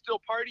touring and still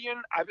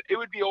partying, it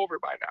would be over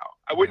by now.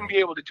 I wouldn't be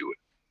able to do it.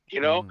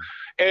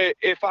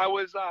 If I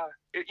was,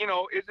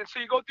 and so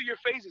you go through your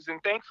phases,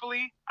 and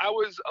thankfully I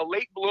was a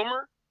late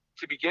bloomer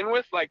to begin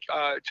with. Like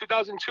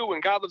 2002,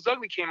 when God Loves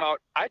Ugly came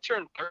out, I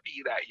turned 30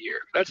 that year.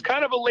 That's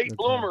kind of a late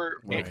bloomer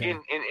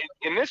in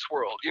this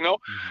world,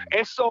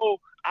 And so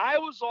I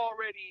was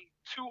already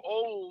too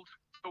old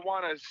to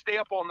want to stay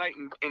up all night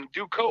and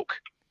do coke.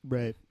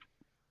 Right.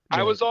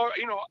 I was all,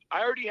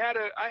 I already had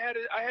I had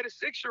a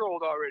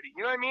 6-year-old already.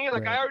 You know what I mean?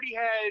 Like, I already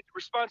had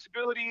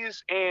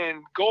responsibilities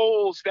and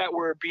goals that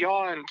were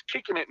beyond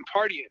kicking it and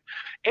partying.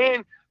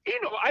 And,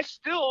 I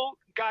still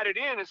got it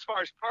in as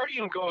far as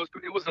partying goes,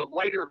 but it was a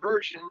lighter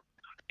version.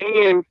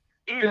 And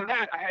even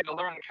that, I had to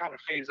learn to kind of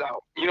phase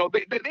out.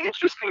 The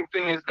interesting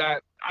thing is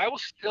that I will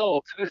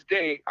still, to this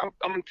day,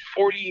 I'm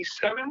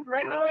 47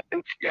 right now, I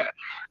think. Yeah.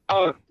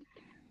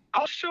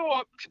 I'll show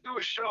up to do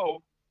a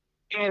show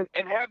and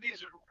have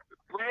these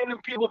random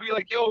people be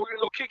like, yo, we're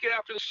gonna go kick it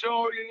after the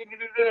show,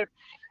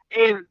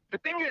 and the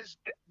thing is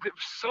that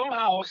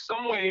somehow,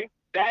 some way,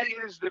 that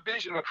is the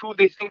vision of who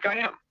they think I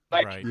am.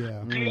 Like,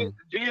 via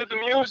the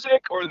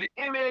music or the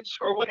image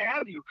or what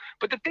have you.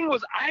 But the thing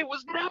was, I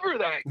was never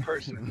that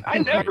person. I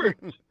never.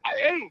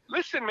 Hey,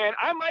 listen, man,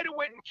 I might have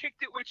went and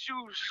kicked it with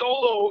you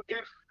solo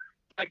if,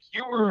 like,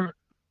 you were.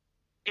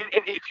 And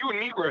if you and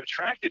me were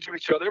attracted to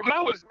each other, but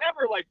I was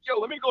never like, yo,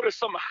 let me go to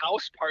some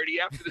house party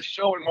after the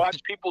show and watch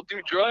people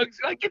do drugs.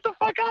 Like, get the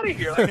fuck out of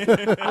here.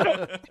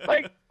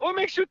 Like, what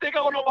makes you think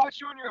I want to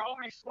watch you and your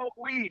homie smoke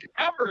weed?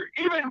 Ever.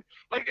 Even,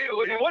 like,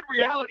 in what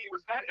reality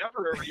was that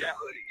ever a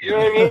reality? You know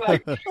what I mean?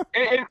 Like,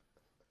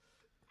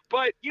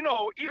 but,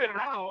 even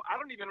now, I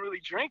don't even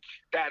really drink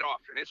that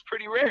often. It's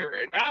pretty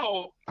rare. And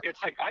now,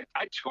 it's like,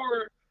 I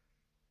tour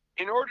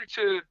in order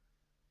to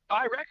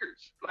buy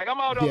records. Like,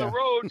 I'm out on the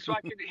road so I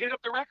can hit up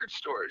the record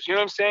stores, you know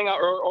what I'm saying?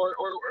 Or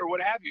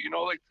what have you,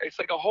 like, it's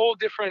like a whole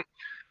different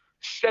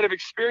set of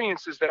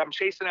experiences that I'm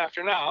chasing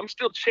after now. I'm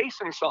still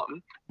chasing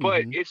something,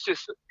 but it's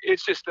just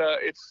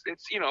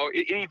you know,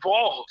 it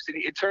evolves.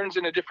 It turns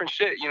into different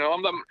shit. You know,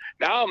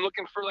 now I'm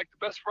looking for like the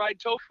best fried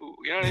tofu.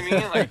 You know what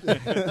I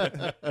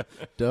mean? Like,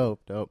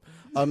 dope.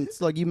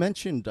 Slug, you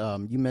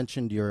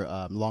mentioned your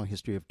long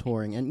history of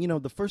touring, and you know,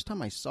 the first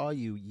time I saw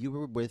you, you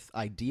were with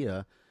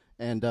Idea.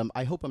 And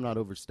I hope I'm not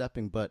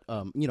overstepping, but,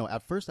 you know,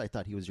 at first I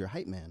thought he was your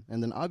hype man.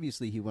 And then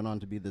obviously he went on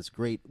to be this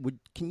great.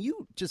 Can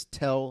you just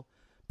tell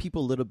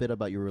people a little bit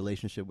about your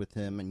relationship with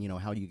him and, you know,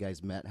 how you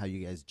guys met, how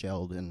you guys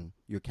gelled, and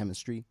your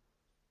chemistry?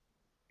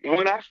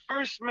 When I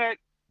first met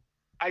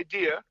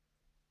Idea,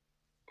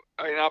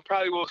 I mean, I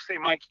probably will say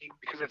Mikey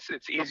because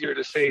it's easier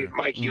to say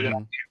Mikey than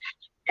Idea.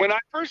 When I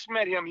first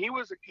met him, he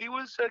was a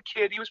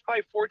kid. He was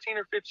probably 14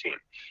 or 15.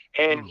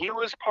 And he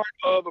was part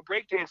of a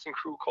breakdancing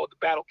crew called the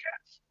Battle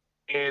Cats.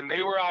 And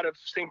they were out of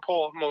St.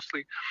 Paul,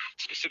 mostly,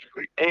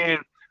 specifically. And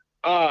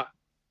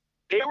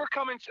they were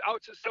coming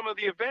out to some of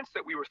the events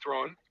that we were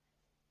throwing.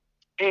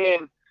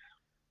 And,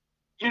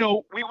 you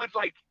know, we would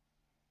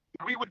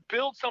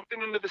build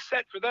something into the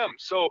set for them.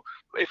 So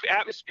if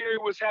Atmosphere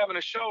was having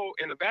a show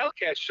and the Battle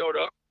Cats showed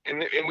up,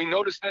 and we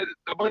noticed that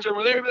a bunch of them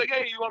were there, we'd be like,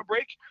 hey, you want a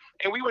break?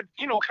 And we would,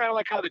 you know, kind of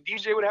like how the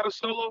DJ would have a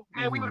solo.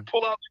 Man, we would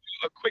pull out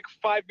a quick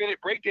 5-minute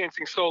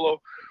breakdancing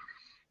solo.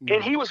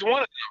 And he was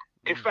one of them.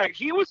 In fact,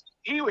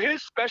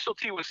 his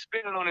specialty was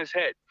spinning on his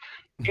head.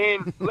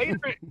 And later,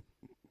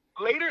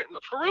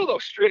 for real though,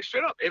 straight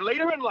up, and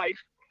later in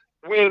life,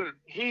 when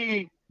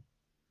he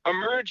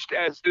emerged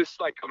as this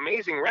like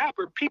amazing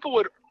rapper, people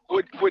would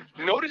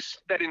notice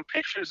that in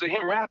pictures of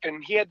him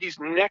rapping, he had these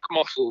neck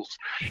muscles,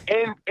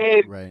 and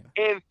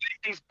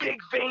these big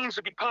veins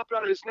would be popping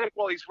out of his neck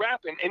while he's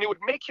rapping, and it would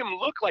make him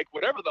look like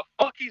whatever the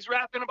fuck he's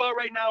rapping about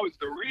right now is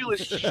the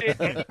realest shit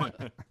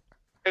anyone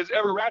has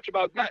ever rapped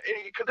about. Not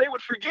because they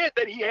would forget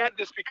that he had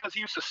this because he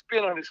used to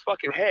spin on his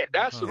fucking head.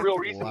 That's the real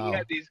reason he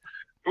had these.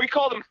 We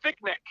called him Thick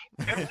Neck,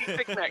 MC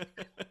Thick Neck.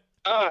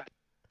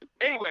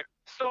 Anyway,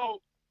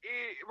 so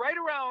right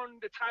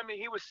around the time that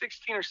he was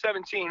 16 or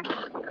 17,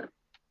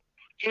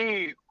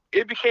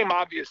 it became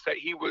obvious that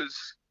he was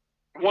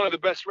one of the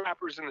best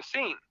rappers in the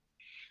scene.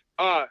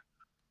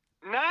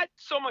 Not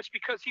so much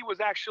because he was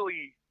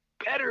actually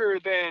better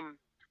than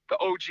the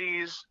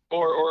OGs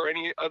or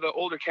any of the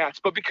older cats,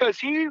 but because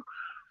he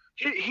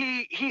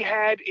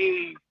had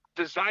a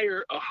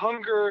desire, a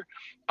hunger,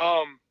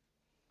 a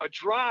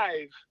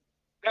drive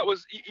that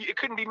it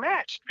couldn't be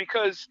matched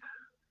because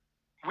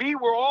we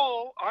were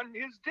all on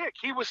his dick.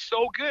 He was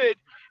so good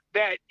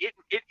that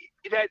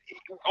that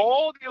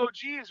all the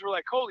OGs were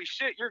like, holy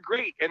shit, you're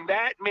great. And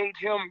that made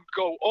him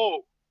go,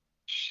 oh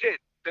shit,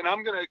 then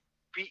I'm going to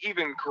be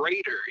even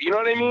greater. You know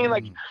what I mean?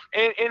 Like,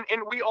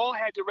 and we all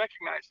had to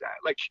recognize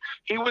that. Like,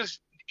 he was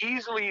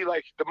easily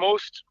like the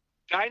most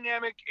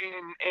dynamic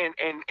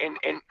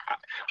and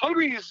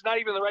hungry is not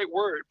even the right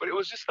word, but it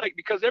was just like,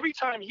 because every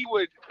time he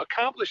would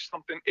accomplish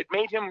something, it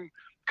made him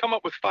come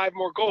up with 5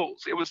 more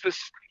goals. It was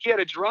he had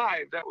a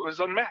drive that was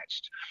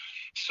unmatched.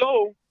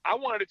 So I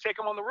wanted to take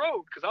him on the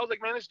road because I was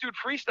like, man, this dude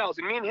freestyles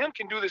and me and him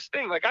can do this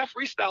thing. Like, I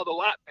freestyled a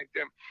lot back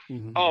then.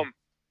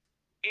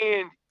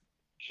 And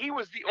he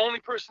was the only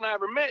person I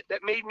ever met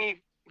that made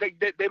me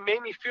that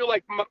made me feel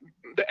like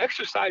the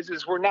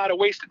exercises were not a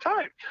waste of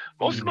time.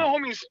 Most of my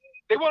homies,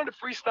 they wanted to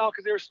freestyle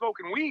because they were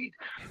smoking weed.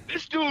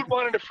 This dude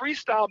wanted to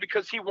freestyle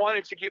because he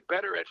wanted to get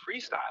better at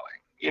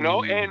freestyling, you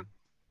know? And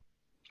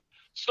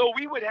so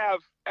we would have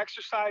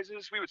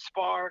exercises, we would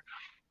spar,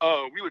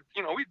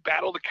 we'd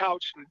battle the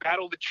couch and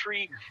battle the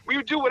tree. We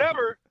would do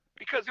whatever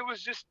because it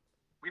was just,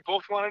 we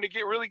both wanted to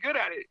get really good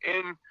at it.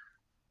 And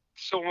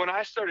so when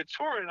I started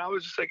touring, I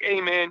was just like,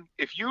 hey man,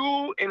 if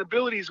you and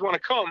abilities want to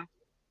come,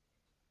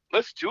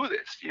 let's do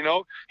this. You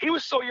know, he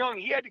was so young,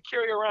 he had to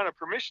carry around a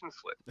permission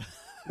slip.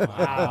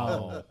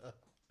 Wow.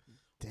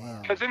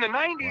 Damn. Because in the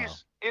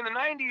 90s,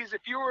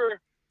 if you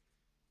were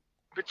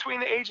between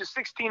the age of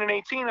 16 and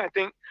 18, I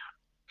think,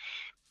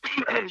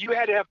 you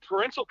had to have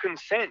parental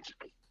consent.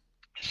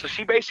 So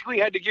she basically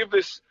had to give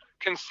this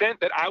consent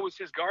that I was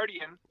his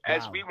guardian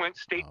as we went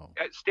state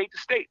to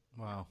state.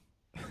 Wow.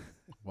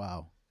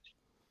 Wow.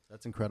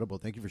 That's incredible.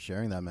 Thank you for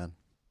sharing that, man.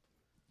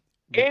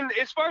 And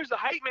as far as the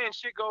hype man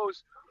shit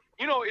goes,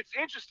 you know, it's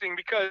interesting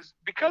because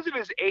of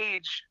his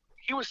age,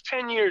 he was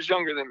 10 years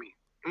younger than me,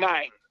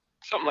 9,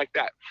 something like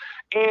that.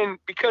 And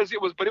because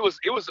it was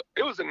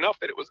enough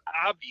that it was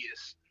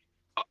obvious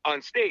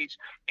on stage.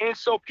 And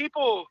so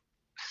people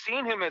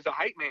seen him as a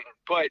hype man,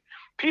 but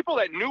people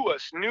that knew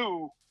us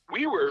knew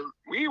we were,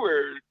 you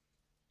know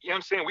what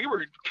I'm saying? We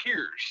were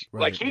peers.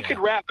 Right, like he could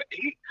rap,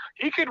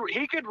 he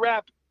could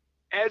rap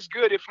as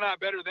good, if not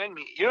better than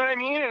me. You know what I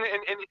mean?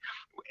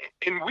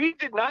 And we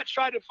did not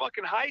try to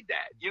fucking hide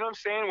that. You know what I'm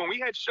saying? When we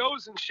had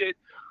shows and shit,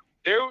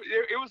 there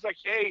it was like,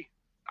 hey,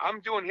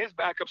 I'm doing his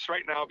backups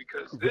right now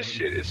because this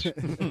shit is,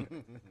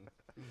 you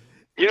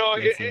know,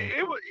 it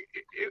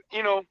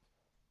you know,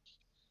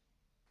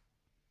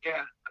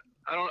 yeah.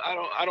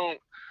 I don't.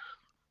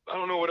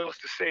 don't know what else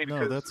to say.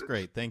 No, that's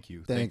great. Thank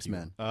you. Thanks,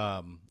 Thank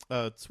you.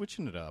 man.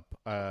 Switching it up,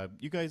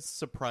 you guys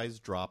surprise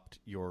dropped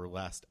your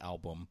last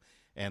album,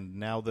 and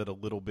now that a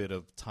little bit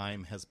of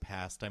time has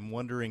passed, I'm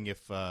wondering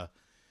if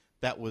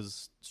that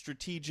was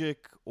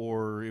strategic,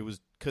 or it was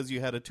because you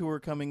had a tour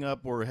coming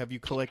up, or have you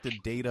collected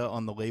data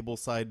on the label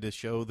side to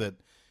show that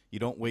you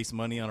don't waste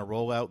money on a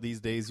rollout these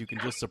days? You can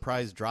just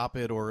surprise drop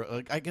it,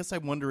 or I guess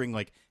I'm wondering,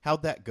 like,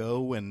 how'd that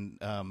go, and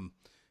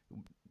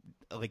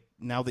like,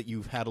 now that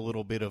you've had a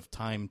little bit of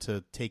time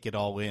to take it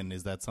all in,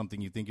 is that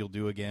something you think you'll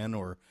do again,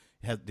 or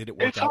did it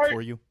work out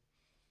for you?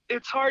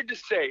 It's hard to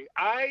say.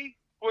 I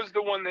was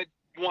the one that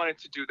wanted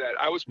to do that.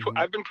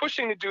 I've been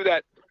pushing to do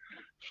that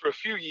for a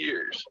few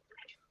years.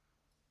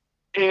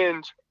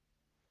 And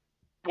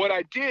what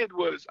I did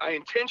was I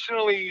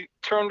intentionally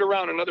turned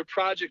around another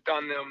project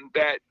on them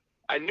that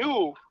I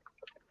knew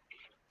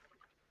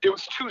it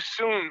was too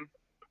soon.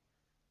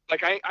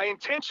 Like I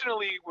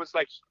intentionally was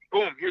like,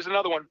 boom, here's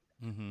another one.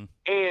 Mm-hmm.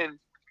 And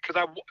because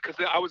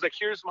I was like,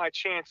 here's my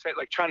chance at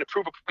like trying to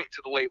prove a point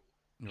to the label.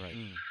 Right.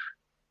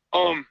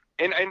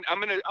 And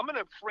I'm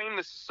gonna frame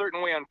this a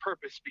certain way on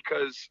purpose,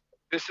 because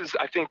this is,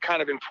 I think,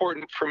 kind of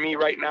important for me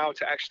right now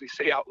to actually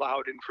say out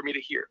loud and for me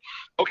to hear.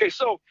 Okay,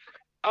 so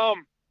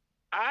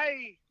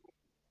I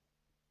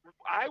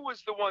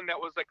was the one that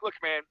was like, look,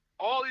 man,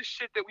 all this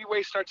shit that we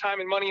waste our time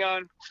and money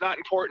on, it's not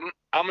important.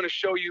 I'm gonna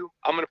show you.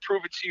 I'm gonna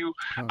prove it to you.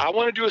 I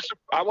want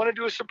to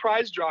do a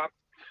surprise drop.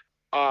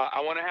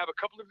 I want to have a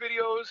couple of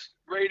videos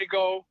ready to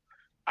go.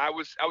 I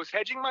was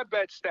hedging my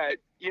bets that,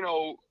 you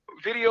know,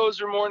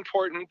 videos are more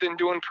important than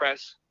doing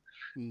press.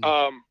 And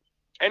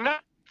I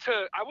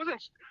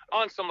wasn't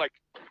on some like,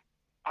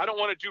 I don't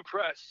want to do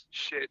press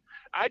shit.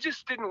 I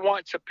just didn't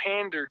want to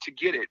pander to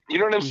get it. You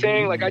know what I'm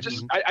saying? Like I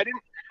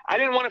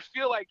didn't want to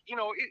feel like, you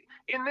know,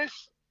 in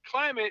this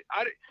climate,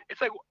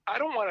 it's like, I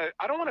don't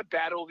want to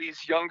battle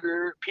these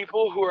younger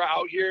people who are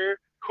out here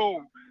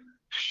who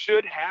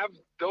should have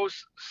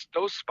those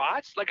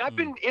spots. Like I've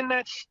been in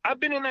that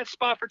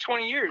spot for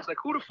 20 years. Like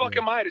who the fuck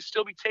am I to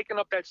still be taking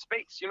up that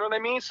space? You know what I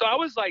mean? So I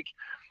was like,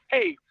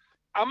 hey,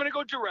 I'm going to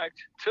go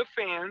direct to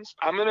fans.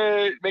 I'm going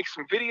to make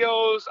some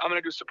videos. I'm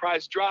going to do a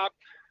surprise drop.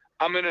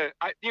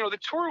 The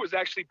tour was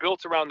actually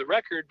built around the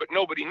record, but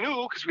nobody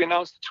knew because we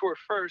announced the tour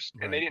first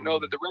and they didn't know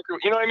that the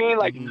record, you know what I mean?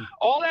 Like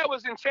all that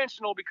was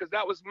intentional because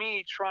that was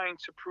me trying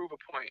to prove a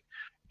point.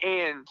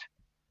 And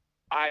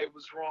I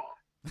was wrong.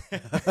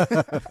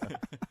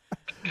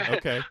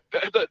 Okay.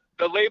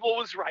 The label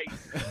was right.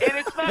 And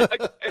it's not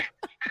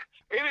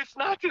and it's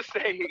not to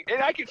say,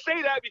 and I can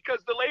say that because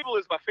the label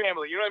is my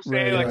family, you know what I'm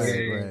saying?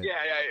 Right. Yeah,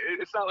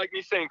 it's not like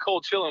me saying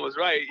Cold Chillin' was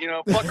right, you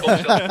know, fuck Cold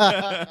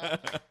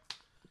Chillin'.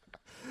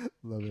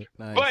 Love it.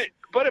 Nice.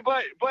 But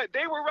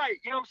they were right,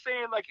 you know what I'm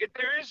saying? Like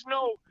there is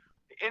no,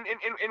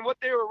 and what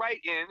they were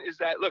right in is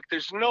that, look,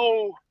 there's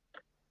no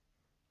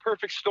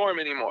perfect storm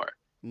anymore.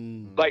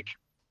 Like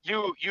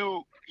you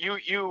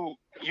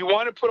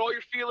want to put all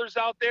your feelers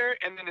out there,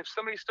 and then if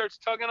somebody starts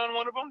tugging on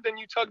one of them, then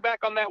you tug back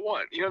on that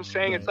one. You know what I'm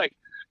saying? It's like,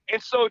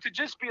 and so to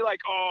just be like,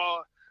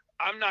 oh,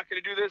 I'm not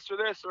going to do this or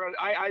this, or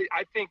I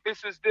think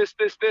this is this.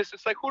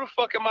 It's like, who the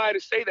fuck am I to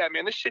say that,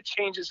 man? This shit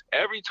changes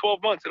every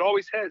 12 months. It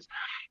always has.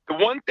 The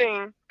one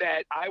thing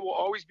that I will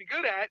always be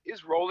good at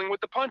is rolling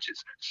with the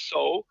punches.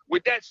 So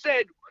with that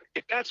said,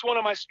 if that's one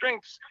of my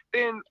strengths,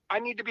 then I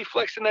need to be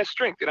flexing that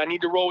strength, and I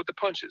need to roll with the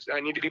punches, and I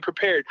need to be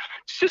prepared.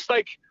 It's just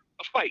like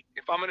a fight.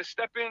 If I'm going to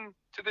step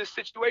into this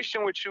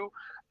situation with you,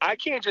 I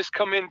can't just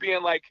come in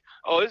being like,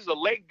 oh, this is a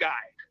leg guy.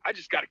 I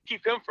just got to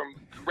keep him from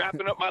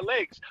wrapping up my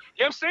legs.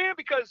 You know what I'm saying?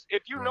 Because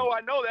if you know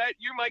I know that,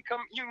 you might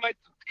come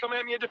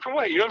at me a different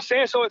way. You know what I'm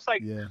saying? So it's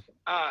like,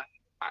 I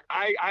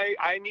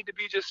need to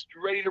be just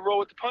ready to roll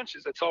with the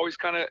punches. That's always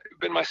kind of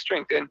been my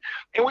strength. And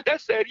with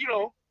that said, you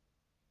know,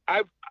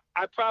 I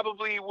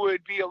probably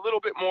would be a little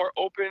bit more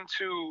open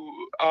to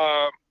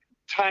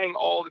tying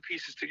all the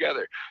pieces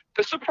together.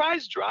 The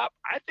surprise drop,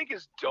 I think,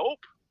 is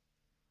dope,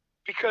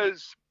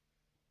 because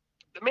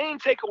the main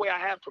takeaway I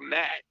have from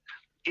that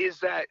is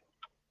that,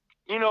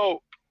 you know,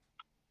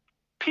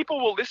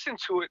 people will listen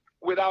to it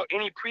without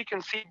any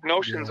preconceived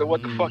notions of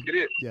what the fuck it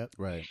is. Yep.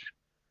 Right.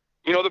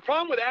 You know, the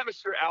problem with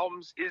Atmosphere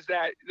albums is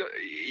that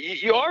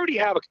you already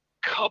have a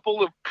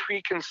couple of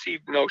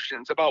preconceived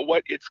notions about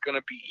what it's going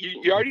to be.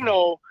 You already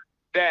know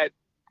that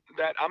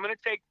I'm going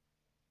to take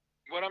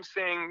what I'm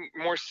saying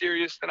more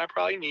serious than I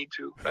probably need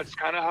to. That's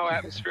kind of how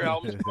Atmosphere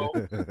albums go.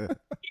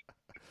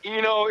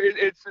 You know,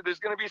 there's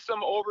going to be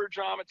some over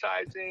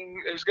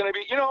dramatizing. There's going to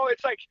be, you know,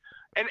 it's like,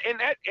 and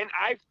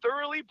I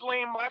thoroughly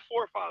blame my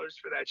forefathers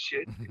for that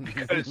shit,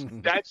 because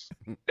that's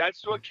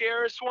what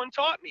KRS-One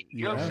taught me.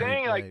 You know what I'm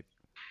saying? Like,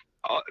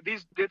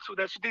 that's what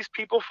these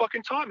people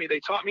fucking taught me. They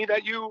taught me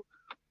that you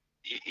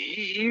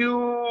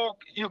you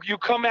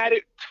come at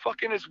it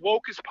fucking as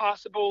woke as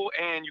possible,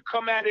 and you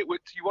come at it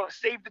with you want to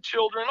save the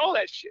children, all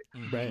that shit.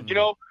 Right. You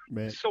know.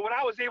 Right. So what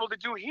I was able to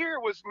do here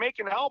was make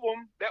an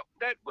album that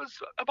was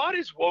about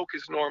as woke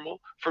as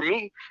normal for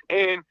me,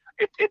 and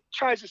it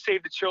tries to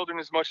save the children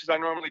as much as I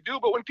normally do.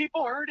 But when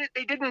people heard it,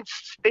 they didn't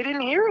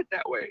hear it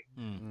that way.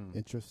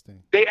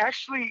 Interesting. They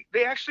actually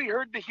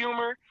heard the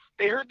humor.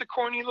 They heard the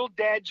corny little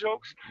dad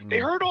jokes. They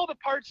heard all the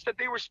parts that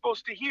they were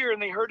supposed to hear,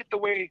 and they heard it the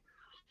way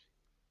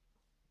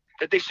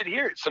that they should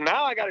hear it. So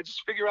now I got to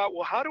just figure out,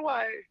 well, how do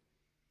I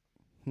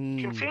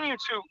continue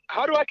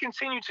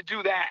to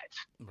do that?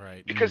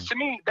 Right. Because to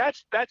me, that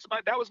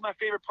was my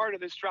favorite part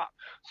of this drop.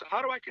 So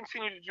how do I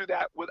continue to do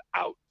that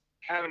without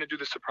having to do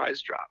the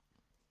surprise drop?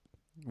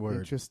 Word.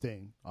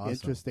 Interesting. Awesome.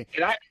 Interesting.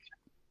 And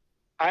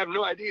I have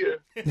no idea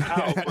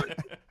how, but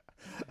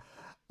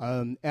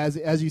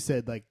as you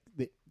said, like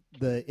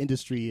the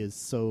industry is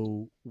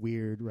so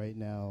weird right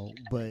now,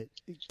 but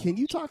can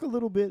you talk a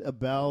little bit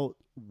about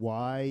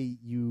why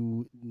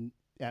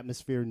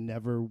Atmosphere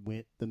never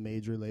went the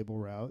major label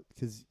route?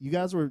 Because you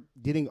guys were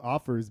getting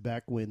offers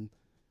back when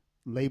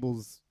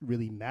labels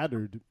really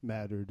mattered,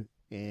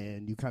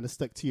 and you kind of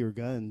stuck to your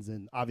guns,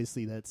 and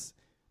obviously that's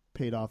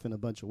paid off in a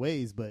bunch of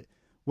ways. But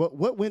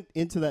what went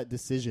into that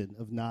decision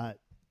of not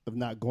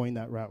going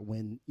that route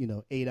when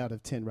 8 out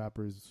of 10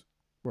 rappers,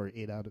 or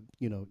 9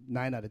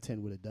 out of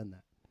 10 would have done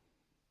that?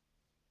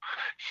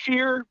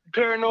 fear,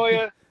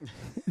 paranoia,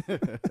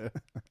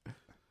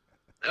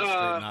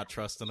 not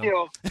trusting them.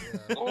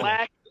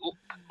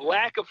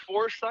 Lack of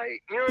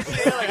foresight. You know what I'm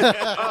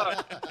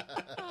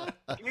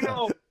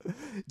saying? Like,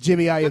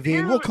 Jimmy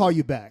Iovine, we'll call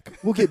you back.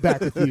 We'll get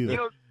back with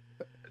you.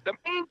 The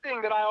main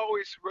thing that I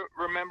always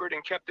remembered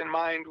and kept in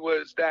mind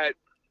was that,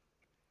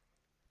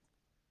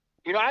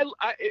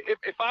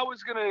 if I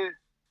was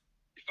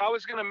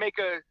gonna make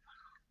a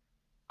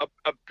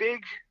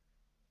big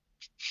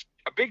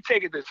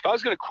take at this, if I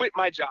was gonna quit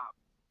my job,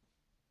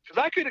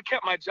 because I could have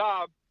kept my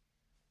job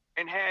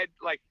and had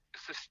like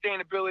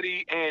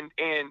sustainability and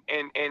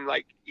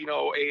like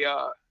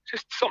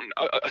just something,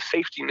 a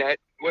safety net,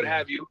 what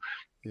have you,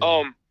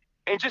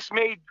 and just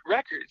made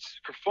records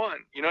for fun.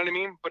 You know what I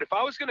mean? But if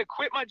I was gonna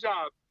quit my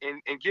job and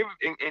give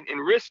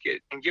and risk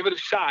it and give it a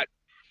shot,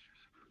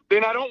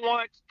 then I don't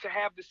want to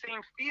have the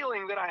same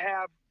feeling that I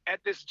have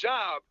at this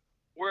job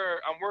where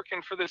I'm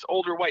working for this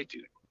older white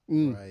dude.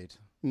 Right.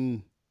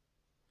 And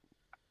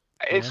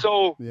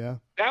so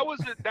that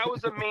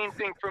was a main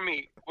thing for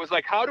me, was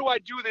like, how do I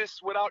do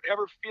this without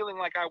ever feeling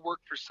like I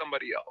work for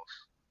somebody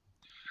else?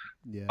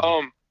 Yeah.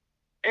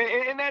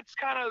 And that's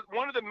kind of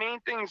one of the main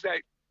things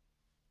that,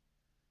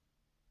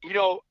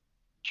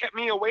 kept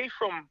me away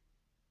from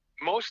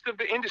most of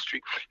the industry.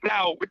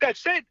 Now, with that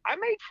said, I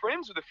made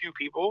friends with a few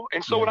people.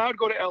 And so when I would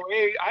go to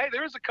LA,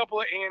 there was a couple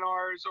of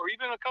A&Rs or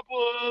even a couple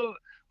of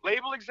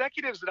label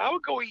executives that I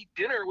would go eat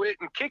dinner with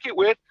and kick it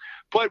with,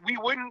 but we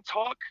wouldn't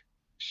talk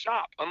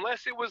shop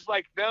unless it was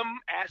like them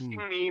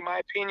asking me my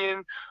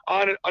opinion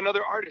on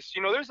another artist.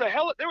 There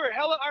were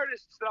hella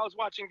artists that I was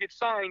watching get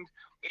signed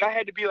that I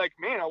had to be like,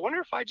 man, I wonder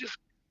if I just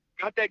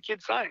got that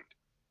kid signed.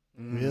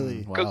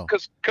 Really?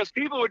 Because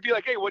people would be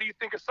like, hey, what do you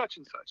think of such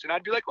and such? And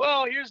I'd be like,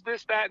 well, here's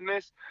this, that, and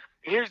this,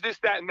 and here's this,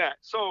 that, and that.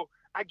 So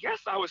I guess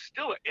I was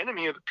still an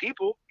enemy of the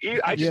people.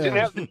 I just didn't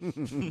have,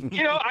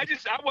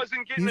 I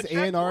wasn't getting He's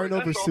A&R'ing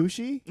over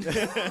sushi?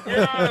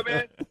 Yeah,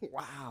 man.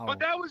 Wow. But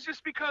that was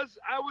just because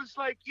I was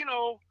like,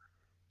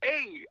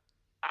 hey,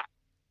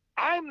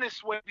 I'm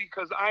this way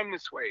because I'm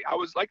this way. I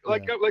was like I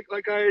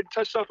had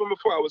touched on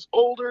before. I was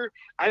older.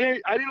 I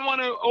didn't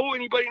want to owe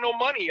anybody no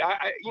money.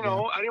 I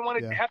didn't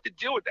want to have to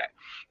deal with that.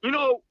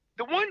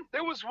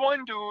 There was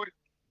one dude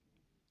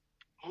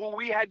who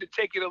we had to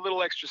take it a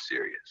little extra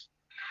serious,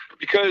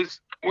 because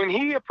when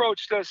he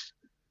approached us,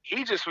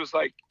 he just was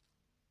like,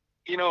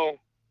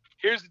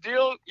 here's the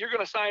deal. You're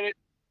gonna sign it.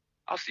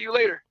 I'll see you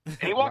later. And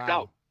he walked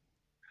out.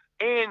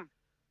 And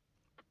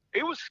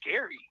it was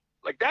scary.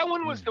 Like, that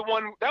one was that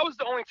was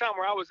the only time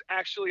where I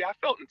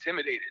felt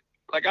intimidated.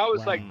 Like, I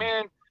was like,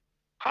 man,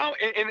 how?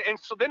 And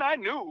so then I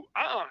knew,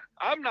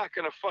 I'm not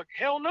going to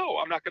hell no.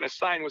 I'm not going to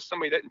sign with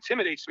somebody that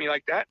intimidates me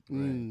like that.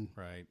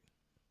 Right.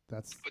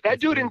 But that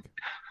dude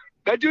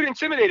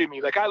intimidated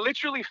me. Like, I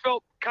literally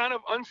felt kind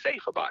of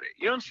unsafe about it.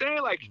 You know what I'm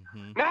saying? Like,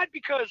 not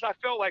because I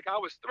felt like I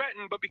was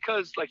threatened, but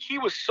because like he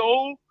was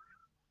so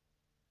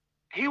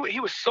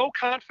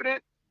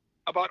confident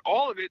about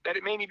all of it that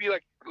it made me be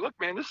like, look,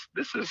 man,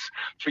 this is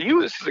for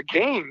you. This is a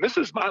game. This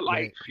is my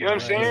life. You know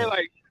what I'm saying?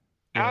 Like,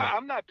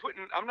 I'm not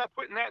putting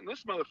that in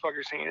this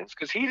motherfucker's hands,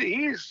 because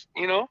he's.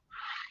 And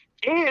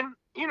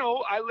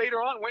I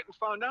later on went and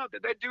found out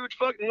that dude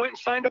fucking went and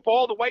signed up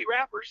all the white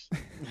rappers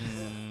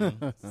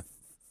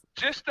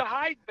just to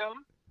hide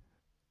them.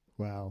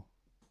 Wow.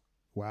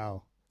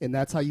 And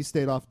that's how you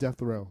stayed off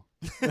death row.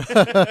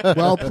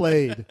 Well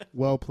played.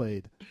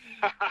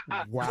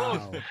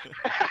 Wow.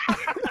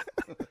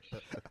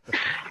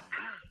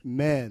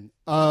 Man,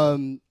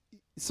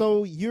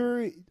 so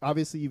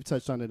you've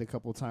touched on it a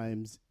couple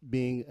times,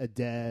 being a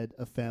dad,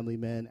 a family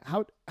man.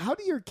 How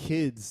do your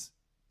kids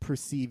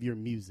perceive your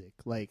music?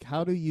 Like,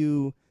 how do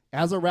you,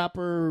 as a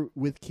rapper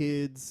with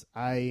kids,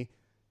 I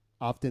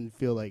often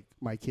feel like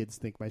my kids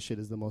think my shit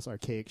is the most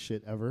archaic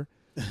shit ever.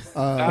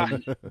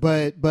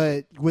 But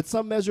with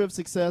some measure of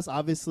success,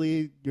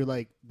 obviously, you're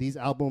like, these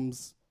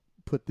albums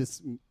put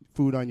this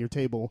food on your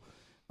table.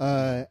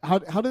 How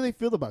do they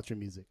feel about your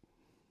music?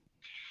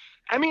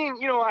 I mean,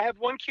 you know, I have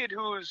one kid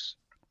who's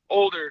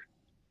older.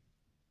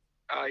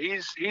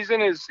 He's in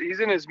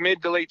his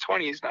mid to late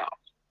 20s now.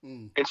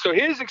 And so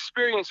his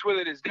experience with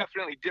it is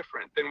definitely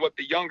different than what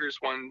the younger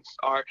ones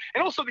are.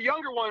 And also the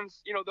younger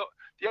ones, you know,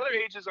 the other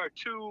ages are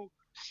 2,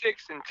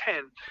 6, and 10.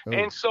 Oh.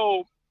 And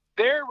so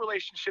their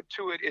relationship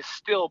to it is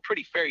still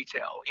pretty fairy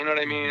tale. You know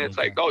what I mean? It's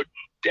like, oh,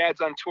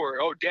 dad's on tour.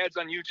 Oh, dad's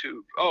on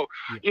YouTube. Oh,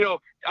 you know,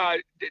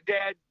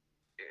 dad,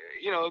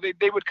 you know,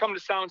 they would come to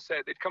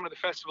Soundset. They'd come to the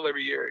festival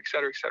every year, et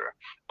cetera, et cetera.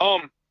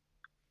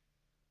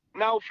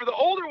 Now, for the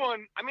older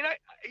one, I mean,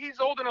 he's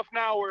old enough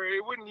now where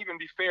it wouldn't even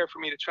be fair for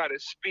me to try to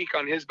speak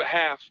on his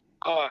behalf.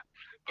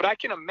 But I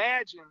can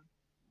imagine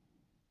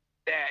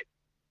that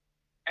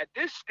at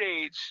this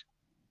stage,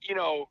 you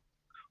know,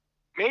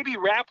 maybe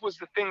rap was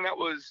the thing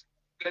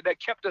that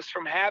kept us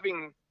from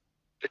having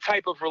the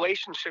type of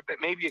relationship that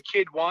maybe a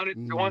kid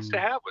wants to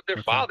have with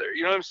their father.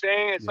 You know what I'm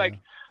saying? It's like,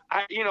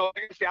 you know,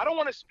 like I say, I don't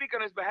want to speak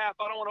on his behalf.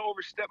 I don't want to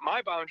overstep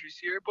my boundaries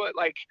here, but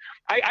like,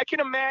 I can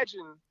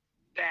imagine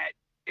that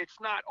it's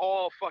not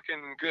all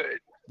fucking good.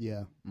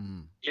 Yeah.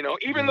 You know,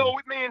 even though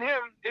with me and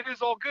him, it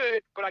is all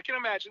good, but I can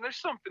imagine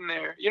there's something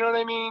there. You know what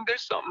I mean?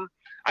 There's something.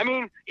 I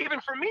mean, even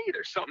for me,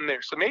 there's something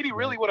there. So maybe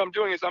really what I'm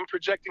doing is I'm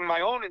projecting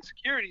my own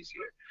insecurities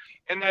here.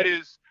 And that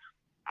is,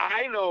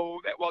 I know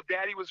that while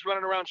daddy was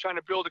running around trying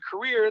to build a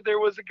career, there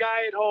was a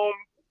guy at home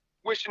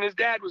wishing his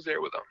dad was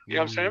there with him. You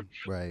know what I'm saying?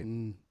 Right.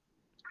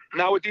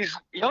 Now with these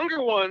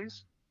younger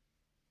ones,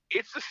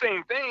 it's the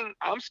same thing.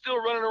 I'm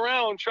still running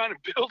around trying to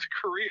build a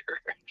career.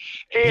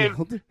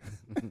 And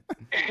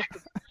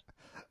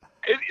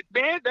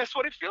man, that's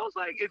what it feels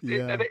like.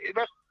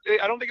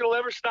 I don't think it'll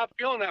ever stop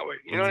feeling that way.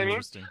 You know what I mean?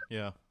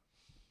 Yeah.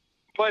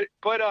 But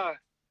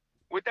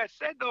with that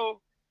said, though,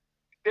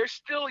 they're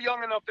still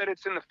young enough that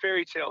it's in the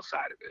fairy tale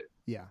side of it.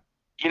 Yeah.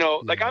 You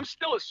know, like I'm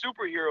still a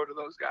superhero to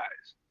those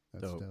guys.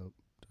 That's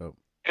dope.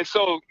 And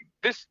so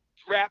this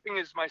rapping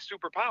is my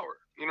superpower.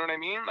 You know what I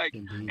mean? Like,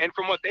 and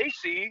from what they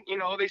see, you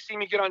know, they see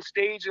me get on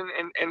stage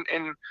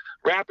and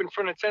rap in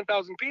front of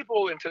 10,000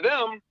 people, and to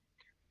them,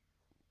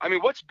 I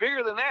mean, what's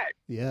bigger than that?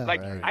 Yeah.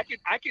 Like, I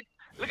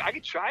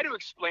could try to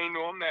explain to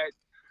them that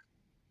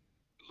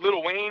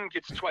Lil Wayne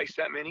gets twice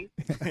that many.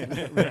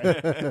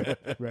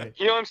 Right.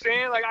 You know what I'm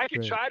saying? Like, I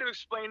could try to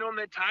explain to them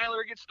that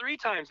Tyler gets 3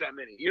 times that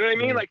many. You know what I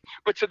mean? Like,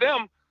 but to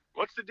them,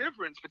 what's the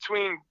difference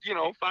between, you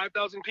know,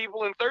 5,000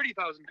 people and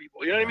 30,000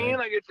 people? You know what I mean?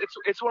 Like,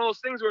 it's one of those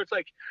things where it's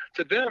like,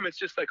 to them, it's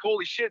just like,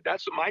 holy shit,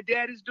 that's what my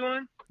dad is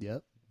doing.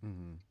 Yep.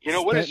 You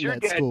know, what is your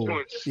dad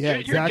doing? Yeah,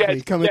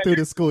 exactly. Coming through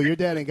the school. Your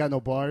dad ain't got no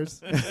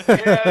bars.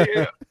 Yeah.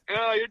 You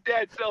know, your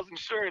dad sells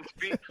insurance,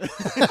 B.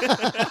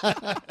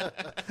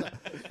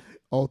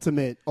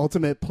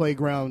 ultimate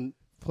playground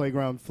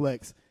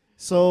flex.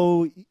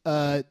 So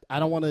I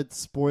don't want to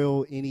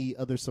spoil any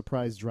other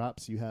surprise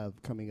drops you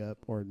have coming up,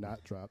 or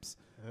not drops.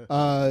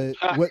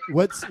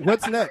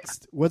 What's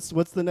next? What's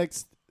the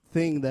next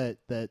thing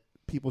that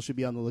people should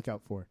be on the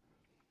lookout for?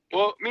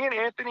 Well, me and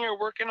Anthony are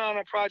working on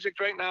a project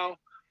right now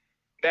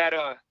that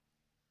I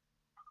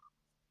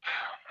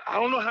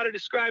don't know how to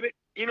describe it.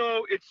 You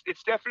know,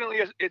 it's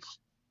definitely it's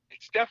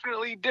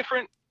definitely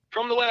different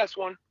from the last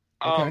one.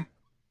 Okay.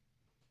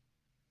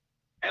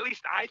 At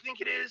least I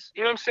think it is.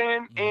 You know what I'm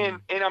saying?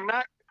 And I'm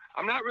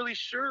not really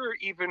sure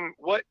even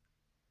what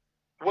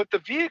the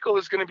vehicle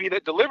is going to be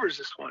that delivers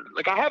this one.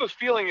 Like, I have a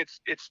feeling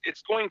it's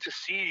going to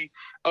see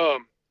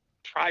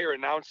prior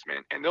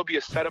announcement, and there'll be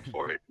a setup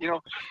for it, you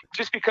know,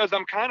 just because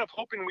I'm kind of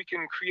hoping we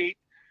can create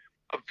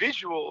a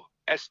visual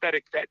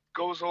aesthetic that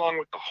goes along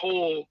with the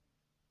whole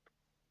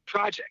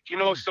project, you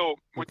know. So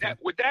with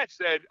that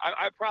said,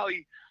 I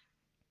probably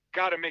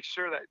got to make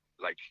sure that,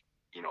 like,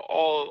 you know,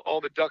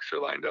 all the ducks are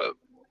lined up.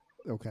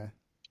 Okay.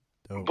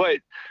 Dope.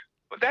 But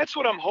that's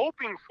what I'm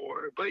hoping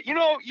for. But, you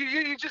know,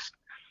 you just,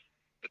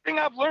 the thing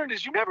I've learned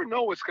is you never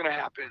know what's going to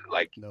happen.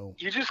 Like,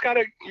 you just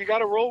gotta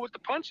roll with the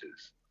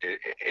punches.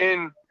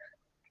 And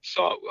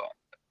so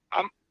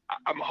I'm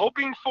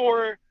hoping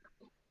for,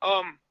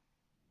 I'm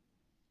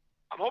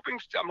hoping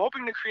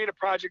to create a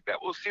project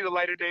that will see the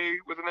light of day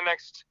within the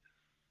next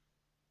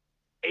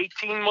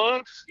 18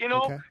 months, you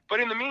know. Okay. But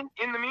in the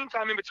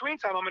meantime, in between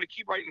time, I'm going to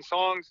keep writing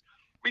songs.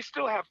 We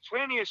still have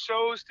plenty of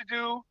shows to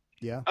do.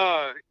 Yeah.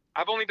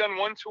 I've only done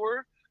one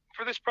tour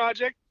for this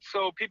project,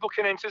 so people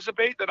can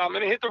anticipate that I'm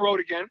going to hit the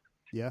road again.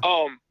 Yeah.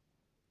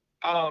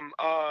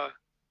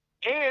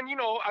 And, you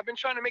know, I've been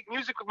trying to make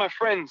music with my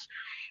friends,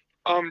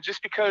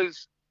 just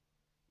because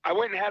I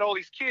went and had all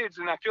these kids,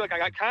 and I feel like I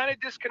got kind of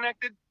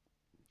disconnected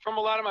from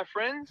a lot of my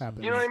friends.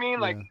 Happens. You know what I mean?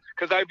 Like,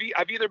 because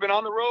I've either been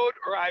on the road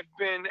or I've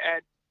been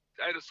at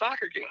a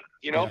soccer game,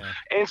 you know.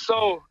 Yeah. And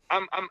so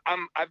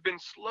I've been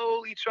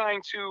slowly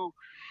trying to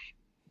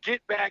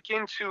get back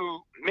into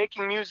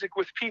making music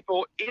with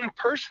people in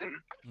person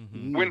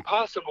when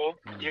possible,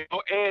 you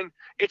know, and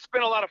it's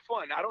been a lot of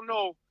fun. I don't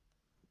know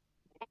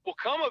what will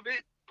come of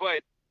it,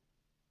 but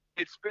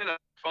it's been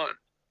fun.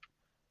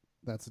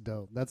 That's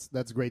dope.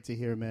 That's great to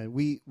hear, man.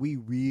 We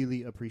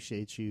really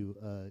appreciate you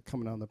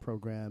coming on the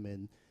program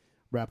and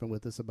rapping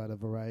with us about a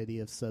variety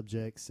of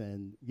subjects.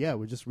 And yeah,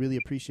 we're just really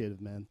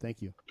appreciative, man.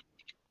 Thank you.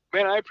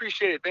 Man, I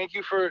appreciate it. Thank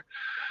you for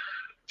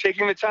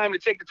taking the time to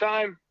take the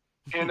time.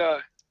 And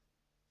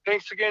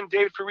thanks again,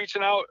 David, for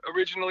reaching out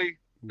originally.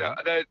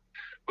 That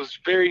was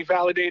very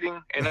validating.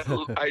 And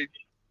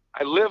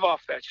I live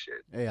off that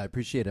shit. Hey, I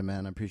appreciate it,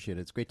 man. I appreciate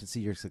it. It's great to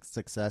see your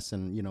success.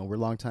 And, you know, we're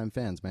longtime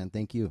fans, man.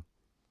 Thank you.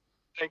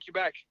 Thank you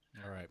back.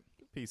 All right.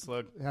 Peace,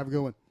 Slug. Have a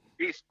good one.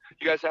 Peace.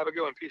 You guys have a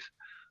good one. Peace.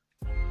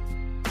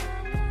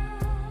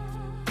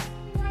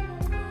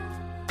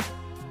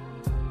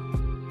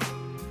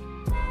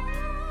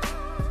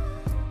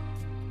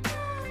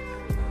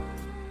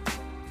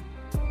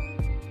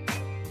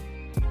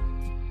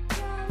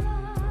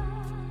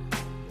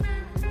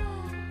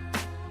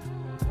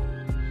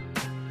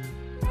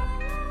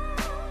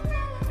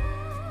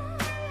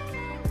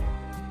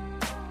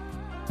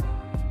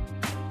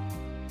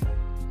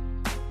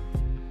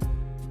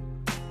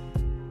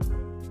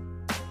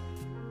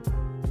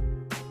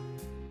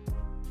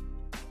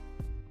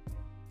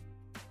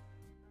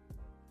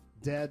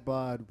 Dad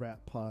Bod Rap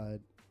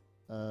Pod.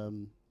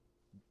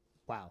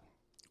 Wow.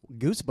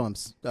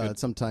 Goosebumps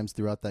sometimes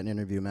throughout that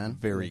interview, man.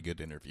 Very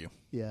good interview.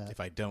 Yeah. If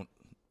I don't,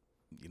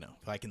 you know,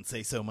 if I can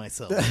say so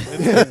myself.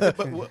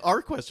 But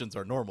our questions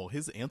are normal.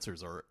 His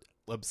answers are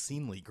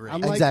obscenely great.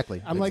 I'm like,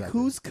 Exactly. I'm like,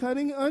 Exactly. who's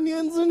cutting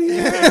onions in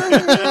here?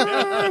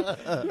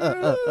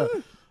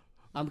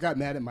 I got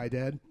mad at my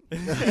dad.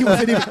 He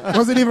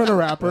wasn't even a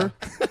rapper.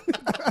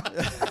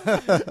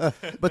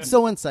 But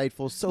so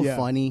insightful, so Yeah.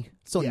 funny,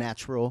 so Yeah.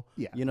 natural.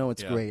 Yeah. You know,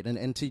 it's Yeah. great.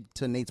 And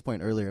to Nate's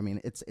point earlier, I mean,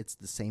 it's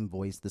the same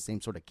voice, the same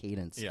sort of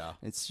cadence. Yeah.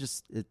 It's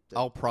just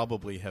I'll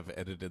probably have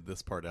edited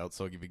this part out,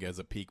 so I'll give you guys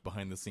a peek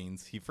behind the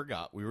scenes. He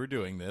forgot we were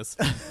doing this,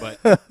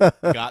 but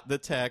got the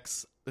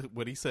text.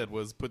 What he said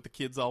was put the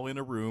kids all in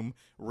a room,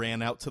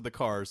 ran out to the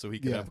car so he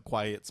could Yeah. have a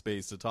quiet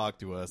space to talk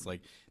to us.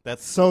 Like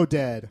that's So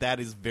dead. that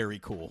is very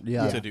cool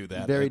Yeah. to do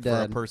that. Very And for a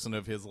dead. person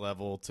of his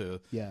level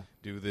to Yeah.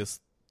 do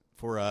this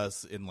for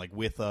us and like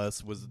with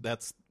us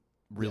that's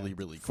really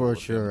really cool. for of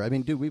him. sure. I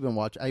mean, dude, we've been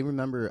watching. I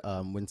remember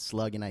when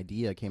Slug and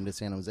Idea came to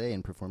San Jose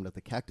and performed at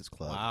the Cactus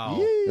Club. Wow.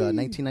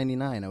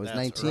 1999. I was That's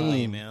 19,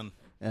 early, man.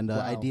 and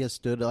Wow. Idea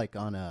stood like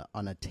on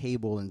a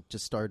table and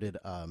just started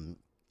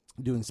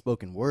doing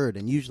spoken word.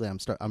 And usually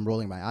I'm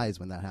rolling my eyes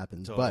when that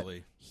happens, Totally.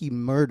 but he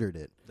murdered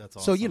it. That's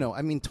So you awesome. know,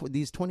 I mean,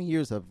 these 20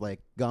 years have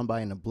like gone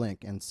by in a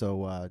blink, and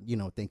so you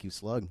know, thank you,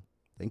 Slug.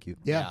 Thank you.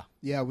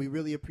 Yeah, we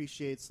really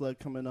appreciate Slug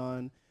coming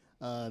on.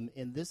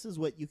 And this is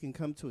what you can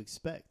come to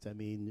expect. I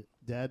mean,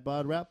 Dad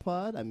Bod Rap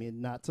Pod. I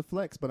mean, not to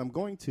flex, but I'm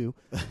going to.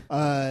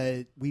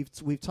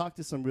 We've talked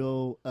to some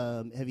real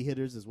heavy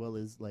hitters as well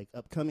as like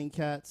upcoming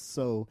cats.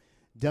 So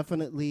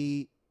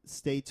definitely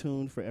stay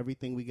tuned for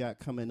everything we got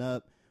coming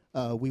up.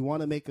 We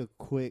want to make a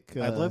quick.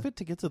 I'd love it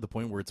to get to the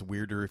point where it's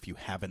weirder if you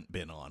haven't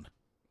been on.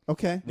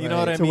 Okay, You know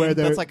what I To where mean?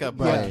 they're- That's like a yeah.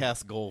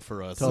 broadcast goal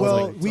for us. Totally. It's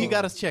Well, like, we- you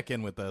got to check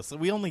in with us.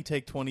 We only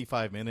take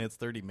 25 minutes,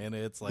 30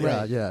 minutes. Like,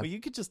 Right, yeah. well, you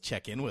could just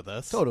check in with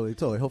us. Totally.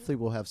 Hopefully,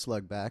 we'll have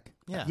Slug back.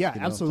 Yeah, Yeah,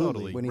 You know, absolutely.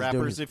 totally. When he's doing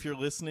Rappers, his- if you're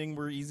listening,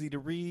 we're easy to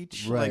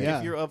reach. Right. Like, Yeah.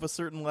 if you're of a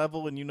certain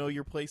level and you know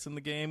your place in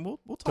the game, we'll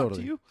talk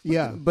Totally. to you.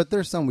 Yeah. But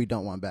there's some we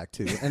don't want back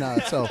too, and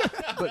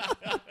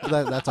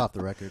but that's off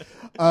the record.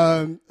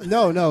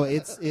 No,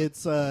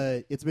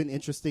 it's been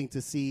interesting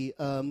to see.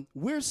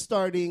 We're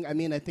starting. I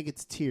mean, I think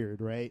it's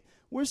tiered, right?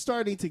 We're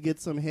starting to get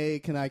some. Hey,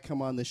 can I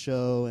come on the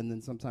show? And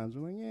then sometimes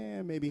we're like,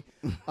 yeah, maybe.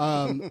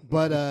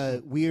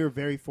 But we are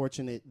very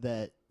fortunate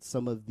that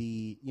some of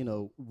the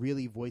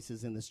really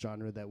voices in this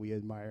genre that we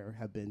admire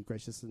have been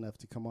gracious enough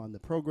to come on the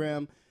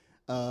program.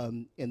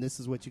 And this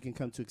is what you can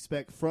come to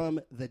expect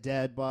from the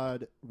Dad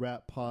Bod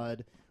Rap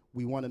Pod.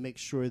 We want to make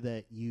sure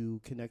that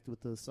you connect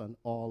with us on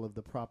all of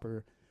the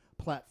proper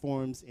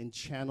platforms and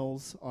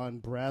channels on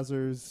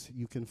Brazzers.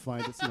 You can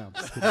find us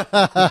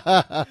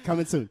now.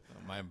 Coming soon.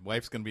 My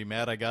wife's going to be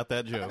mad I got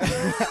that joke.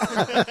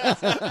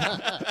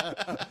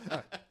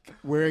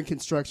 We're in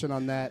construction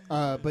on that.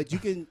 But you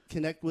can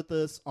connect with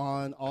us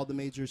on all the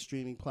major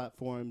streaming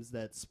platforms.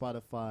 That's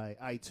Spotify,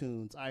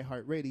 iTunes,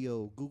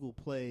 iHeartRadio, Google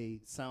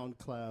Play,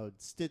 SoundCloud,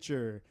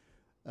 Stitcher,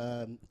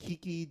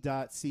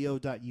 Kiki.co.uk,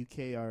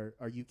 our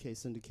UK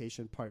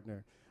syndication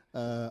partner.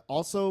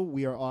 Also,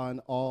 we are on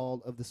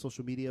all of the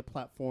social media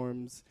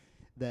platforms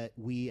that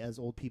we as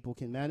old people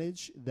can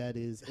manage. That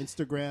is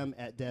Instagram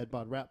at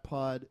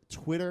DadBodRapPod,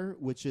 Twitter,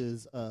 which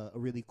is a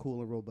really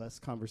cool and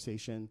robust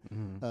conversation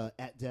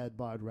at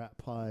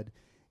DadBodRapPod,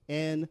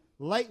 and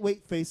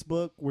lightweight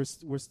Facebook.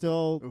 We're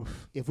still,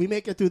 if we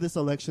make it through this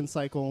election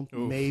cycle,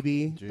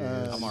 maybe.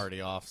 I'm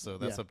already off, so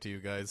that's Yeah. up to you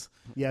guys.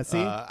 Yeah, see?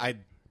 I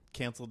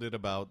canceled it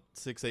about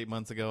 6-8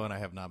 months ago, and I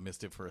have not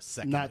missed it for a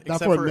second. Not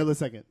Except for a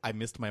millisecond. I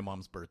missed my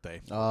mom's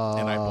birthday, and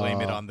I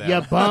blame it on them.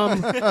 Yeah,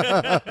 bum.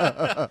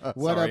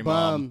 What Sorry, a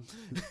bum.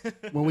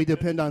 When we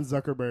depend on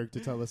Zuckerberg to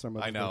tell us our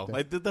mother's I know.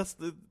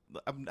 birthday.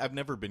 I've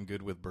never been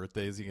good with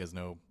birthdays. You guys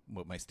know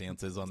what my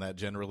stance is on that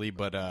generally,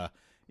 but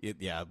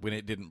when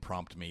it didn't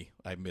prompt me,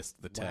 I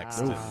missed the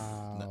text.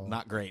 Wow.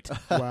 Not great.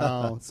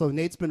 Wow. So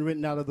Nate's been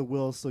written out of the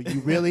will. So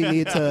you really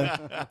need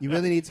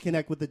to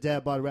connect with the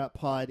Dad Bod Rap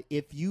Pod.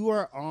 If you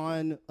are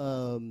on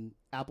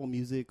Apple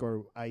Music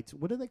or iTunes,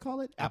 what do they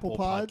call it? Apple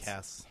Pods?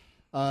 Podcasts.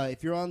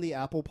 If you're on the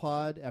Apple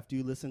Pod after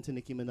you listen to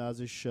Nicki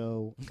Minaj's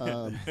show,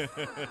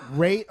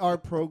 rate our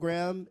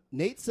program.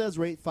 Nate says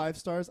rate 5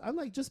 stars. I'm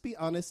like, just be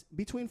honest,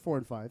 between 4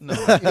 and 5. No.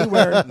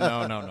 Anywhere.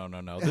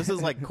 No. This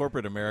is like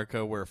corporate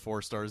America where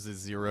 4 stars is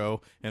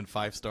 0 and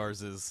 5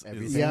 stars is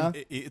Yeah.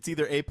 It's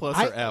either A+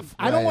 or F.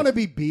 I don't want to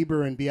be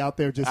Bieber and be out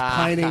there just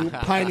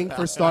pining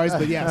for stars,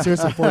 but yeah,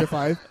 seriously, 4 to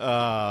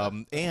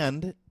 5.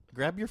 And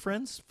grab your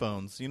friends'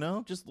 phones,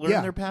 just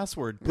learn their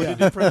password, put Yeah.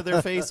 it in front of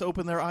their face,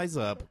 open their eyes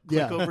up,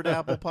 click Yeah. over to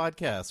Apple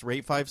Podcasts,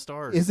 rate 5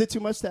 stars. Is it too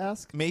much to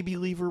ask? Maybe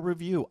leave a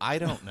review. I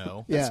don't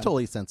know. Yeah. It's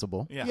totally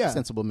sensible. Yeah.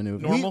 Sensible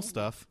maneuver. Normal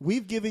stuff.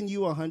 We've given you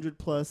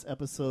 100+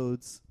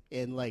 episodes,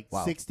 and like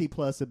Wow.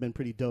 60+ have been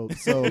pretty dope.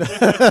 So,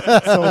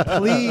 so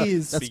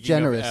please, That's Speaking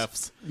generous. of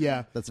Fs,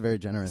 yeah. That's very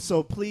generous.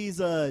 So please,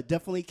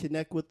 definitely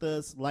connect with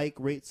us. Like,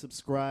 rate,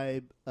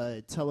 subscribe,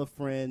 tell a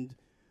friend.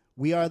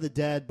 We are the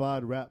Dad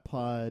Bod Rap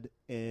Pod,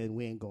 and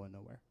we ain't going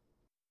nowhere.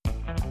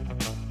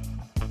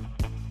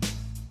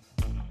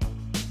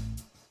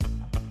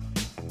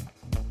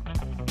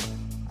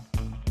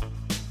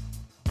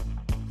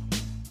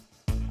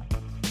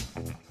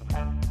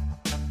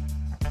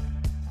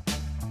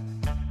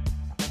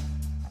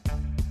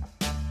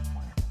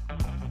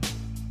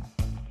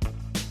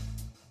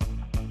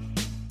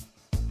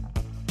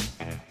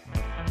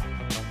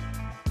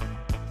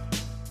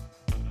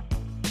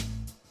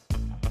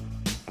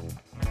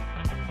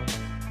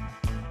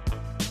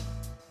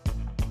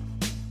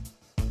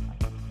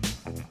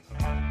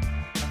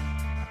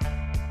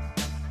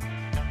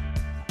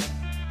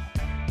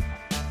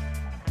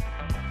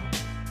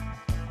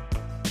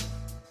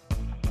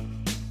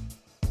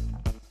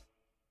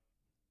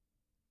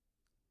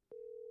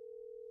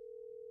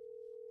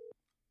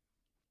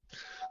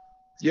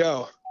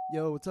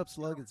 Yo, what's up,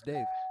 Slug? It's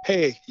Dave.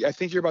 hey, I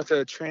think you're about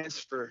to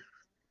transfer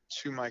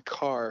to my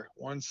car.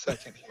 1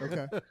 second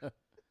here. Okay.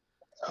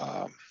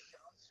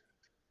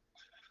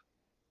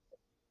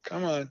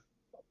 Come on.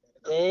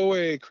 Go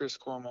away, Chris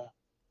Cuomo.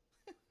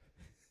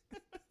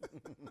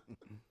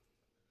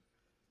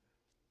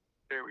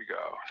 There we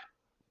go.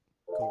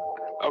 Cool.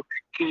 Okay,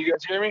 can you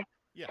guys hear me?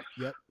 yeah.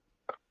 Yep.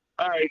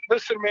 All right,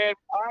 listen, man,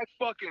 I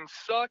fucking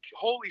suck.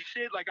 Holy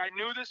shit, like I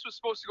knew this was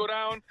supposed to go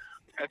down,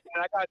 and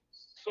then I got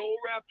so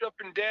wrapped up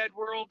in dad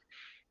world,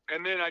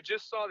 and then I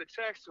just saw the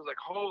text. I was like,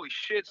 holy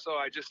shit, so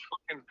I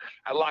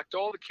locked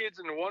all the kids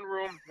into one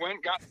room,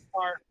 got in the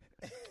car,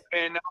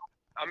 and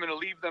I'm going to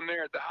leave them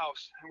there at the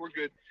house. We're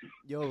good.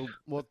 Yo,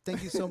 well,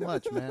 thank you so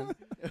much, man.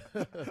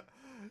 That's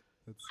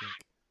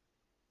sick.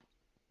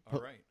 All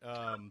right.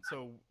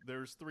 So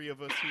there's 3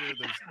 of us here.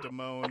 There's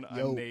Damone,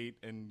 Yo. I'm Nate,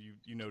 and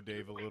you know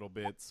Dave a little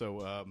bit.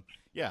 So,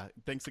 yeah,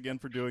 thanks again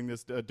for doing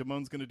this.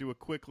 Damone's going to do a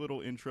quick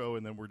little intro,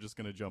 and then we're just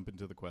going to jump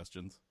into the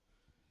questions.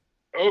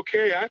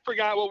 Okay, I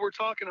forgot what we're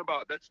talking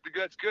about. That's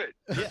good.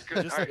 That's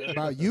good. Just, All right.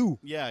 About you.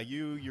 Yeah,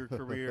 your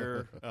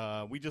career.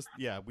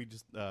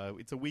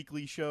 It's a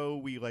weekly show.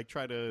 We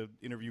try to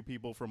interview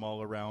people from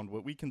all around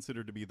what we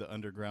consider to be the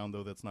underground,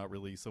 though that's not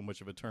really so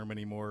much of a term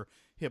anymore,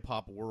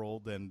 hip-hop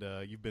world, and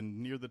you've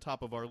been near the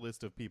top of our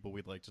list of people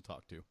we'd like to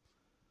talk to.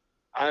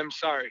 I'm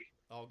sorry.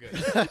 All good.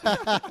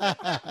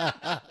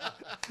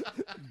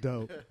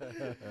 Dope.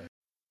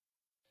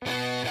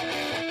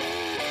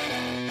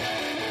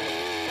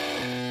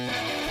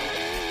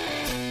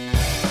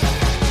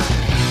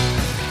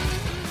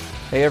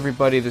 Hey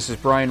everybody, this is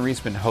Brian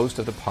Reisman, host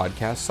of the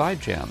podcast Side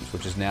Jams,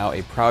 which is now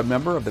a proud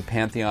member of the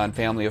Pantheon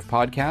family of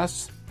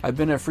podcasts. I've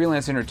been a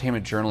freelance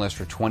entertainment journalist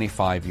for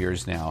 25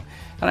 years now,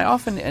 and I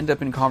often end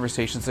up in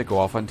conversations that go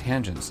off on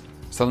tangents.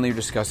 Suddenly you're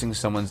discussing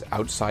someone's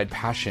outside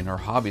passion or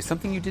hobby,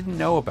 something you didn't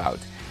know about,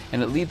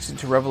 and it leads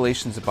into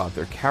revelations about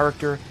their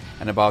character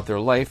and about their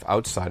life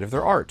outside of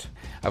their art.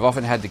 I've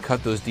often had to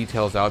cut those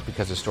details out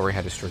because a story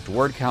had a strict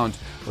word count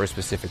or a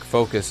specific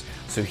focus,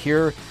 so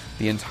here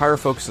the entire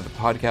focus of the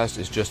podcast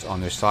is just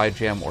on their side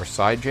jam or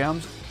side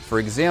jams. For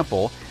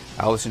example,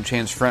 Alice in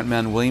Chains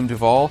frontman William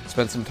Duvall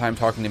spent some time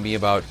talking to me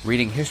about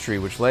reading history,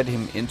 which led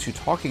him into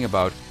talking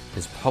about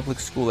his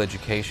public school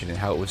education and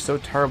how it was so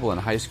terrible in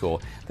high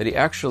school that he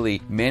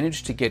actually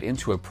managed to get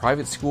into a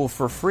private school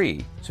for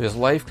free so his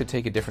life could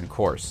take a different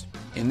course.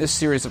 In this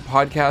series of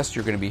podcasts,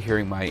 you're going to be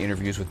hearing my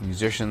interviews with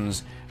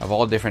musicians of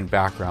all different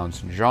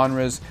backgrounds and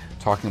genres,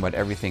 talking about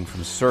everything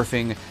from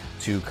surfing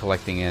to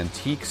collecting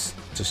antiques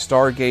to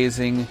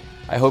stargazing.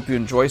 I hope you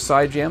enjoy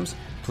Side Jams.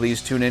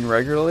 Please tune in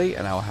regularly,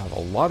 and I'll have a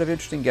lot of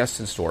interesting guests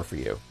in store for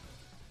you.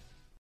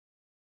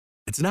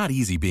 It's not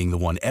easy being the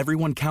one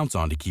everyone counts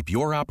on to keep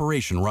your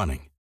operation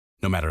running,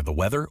 no matter the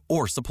weather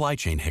or supply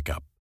chain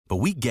hiccup. But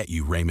we get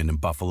you, Raymond in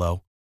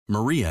Buffalo,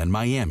 Maria in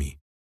Miami,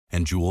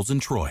 and Jules in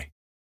Troy.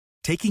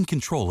 Taking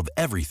control of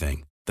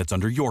everything that's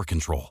under your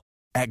control.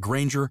 At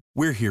Grainger,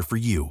 we're here for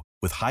you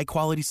with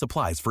high-quality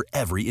supplies for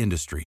every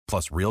industry,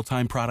 plus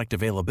real-time product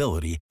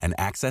availability and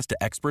access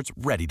to experts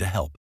ready to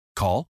help.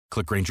 Call,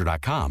 click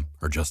Grainger.com,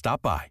 or just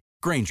stop by.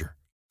 Grainger,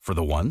 for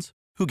the ones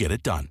who get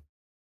it done.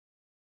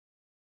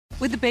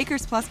 With the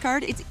Baker's Plus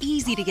card, it's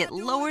easy to get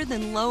lower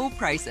than low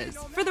prices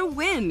for the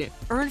win.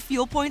 Earn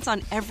fuel points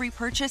on every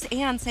purchase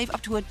and save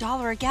up to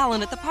 $1 a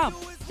gallon at the pump.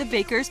 The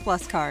Baker's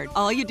Plus card.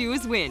 All you do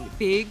is win.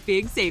 Big,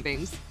 big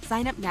savings.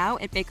 Sign up now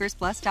at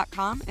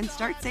bakersplus.com and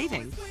start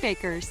saving.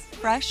 Baker's,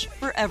 fresh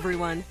for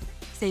everyone.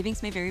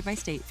 Savings may vary by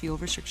state. Fuel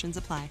restrictions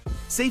apply.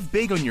 Save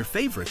big on your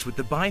favorites with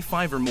the Buy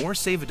 5 or More,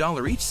 Save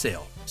 $1 each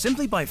sale.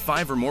 Simply buy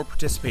 5 or more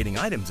participating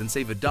items and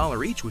save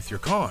 $1 each with your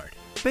card.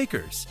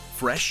 Baker's,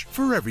 fresh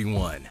for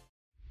everyone.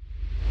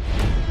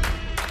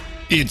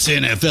 It's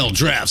NFL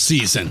draft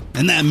season,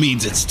 and that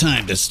means it's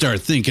time to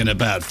start thinking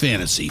about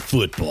fantasy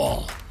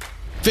football.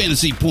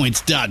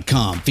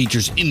 FantasyPoints.com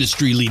features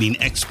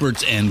industry-leading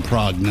experts and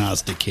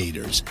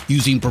prognosticators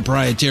using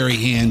proprietary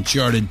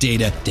hand-charted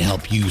data to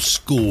help you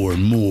score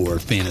more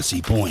fantasy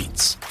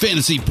points.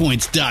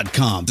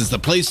 FantasyPoints.com is the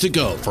place to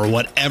go for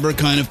whatever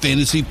kind of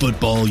fantasy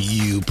football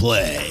you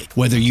play.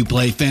 Whether you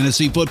play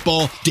fantasy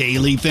football,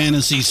 daily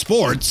fantasy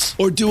sports,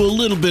 or do a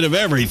little bit of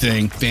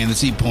everything,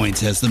 Fantasy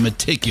Points has the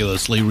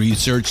meticulously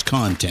researched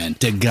content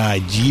to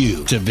guide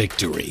you to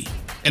victory.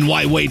 And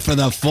why wait for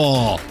the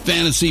fall?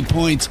 Fantasy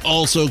Points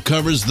also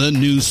covers the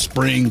new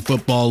spring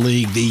football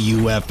league, the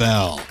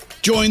UFL.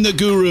 Join the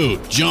guru,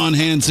 John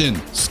Hansen,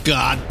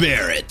 Scott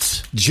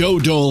Barrett, Joe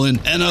Dolan,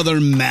 and other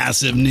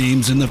massive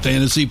names in the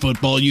fantasy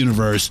football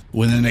universe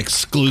with an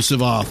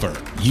exclusive offer.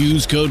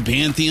 Use code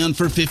Pantheon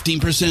for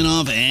 15%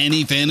 off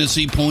any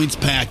Fantasy Points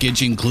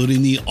package,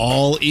 including the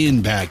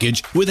all-in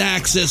package, with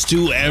access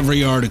to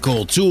every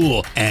article,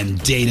 tool, and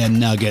data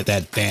nugget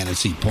that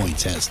Fantasy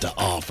Points has to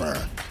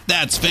offer.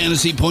 That's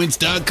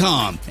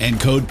FantasyPoints.com and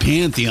code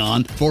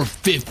Pantheon for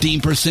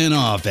 15%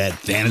 off at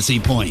Fantasy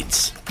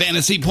Points.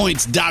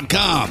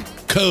 FantasyPoints.com,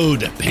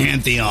 code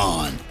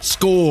Pantheon.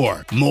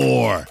 Score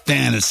more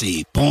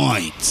fantasy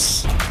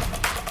points.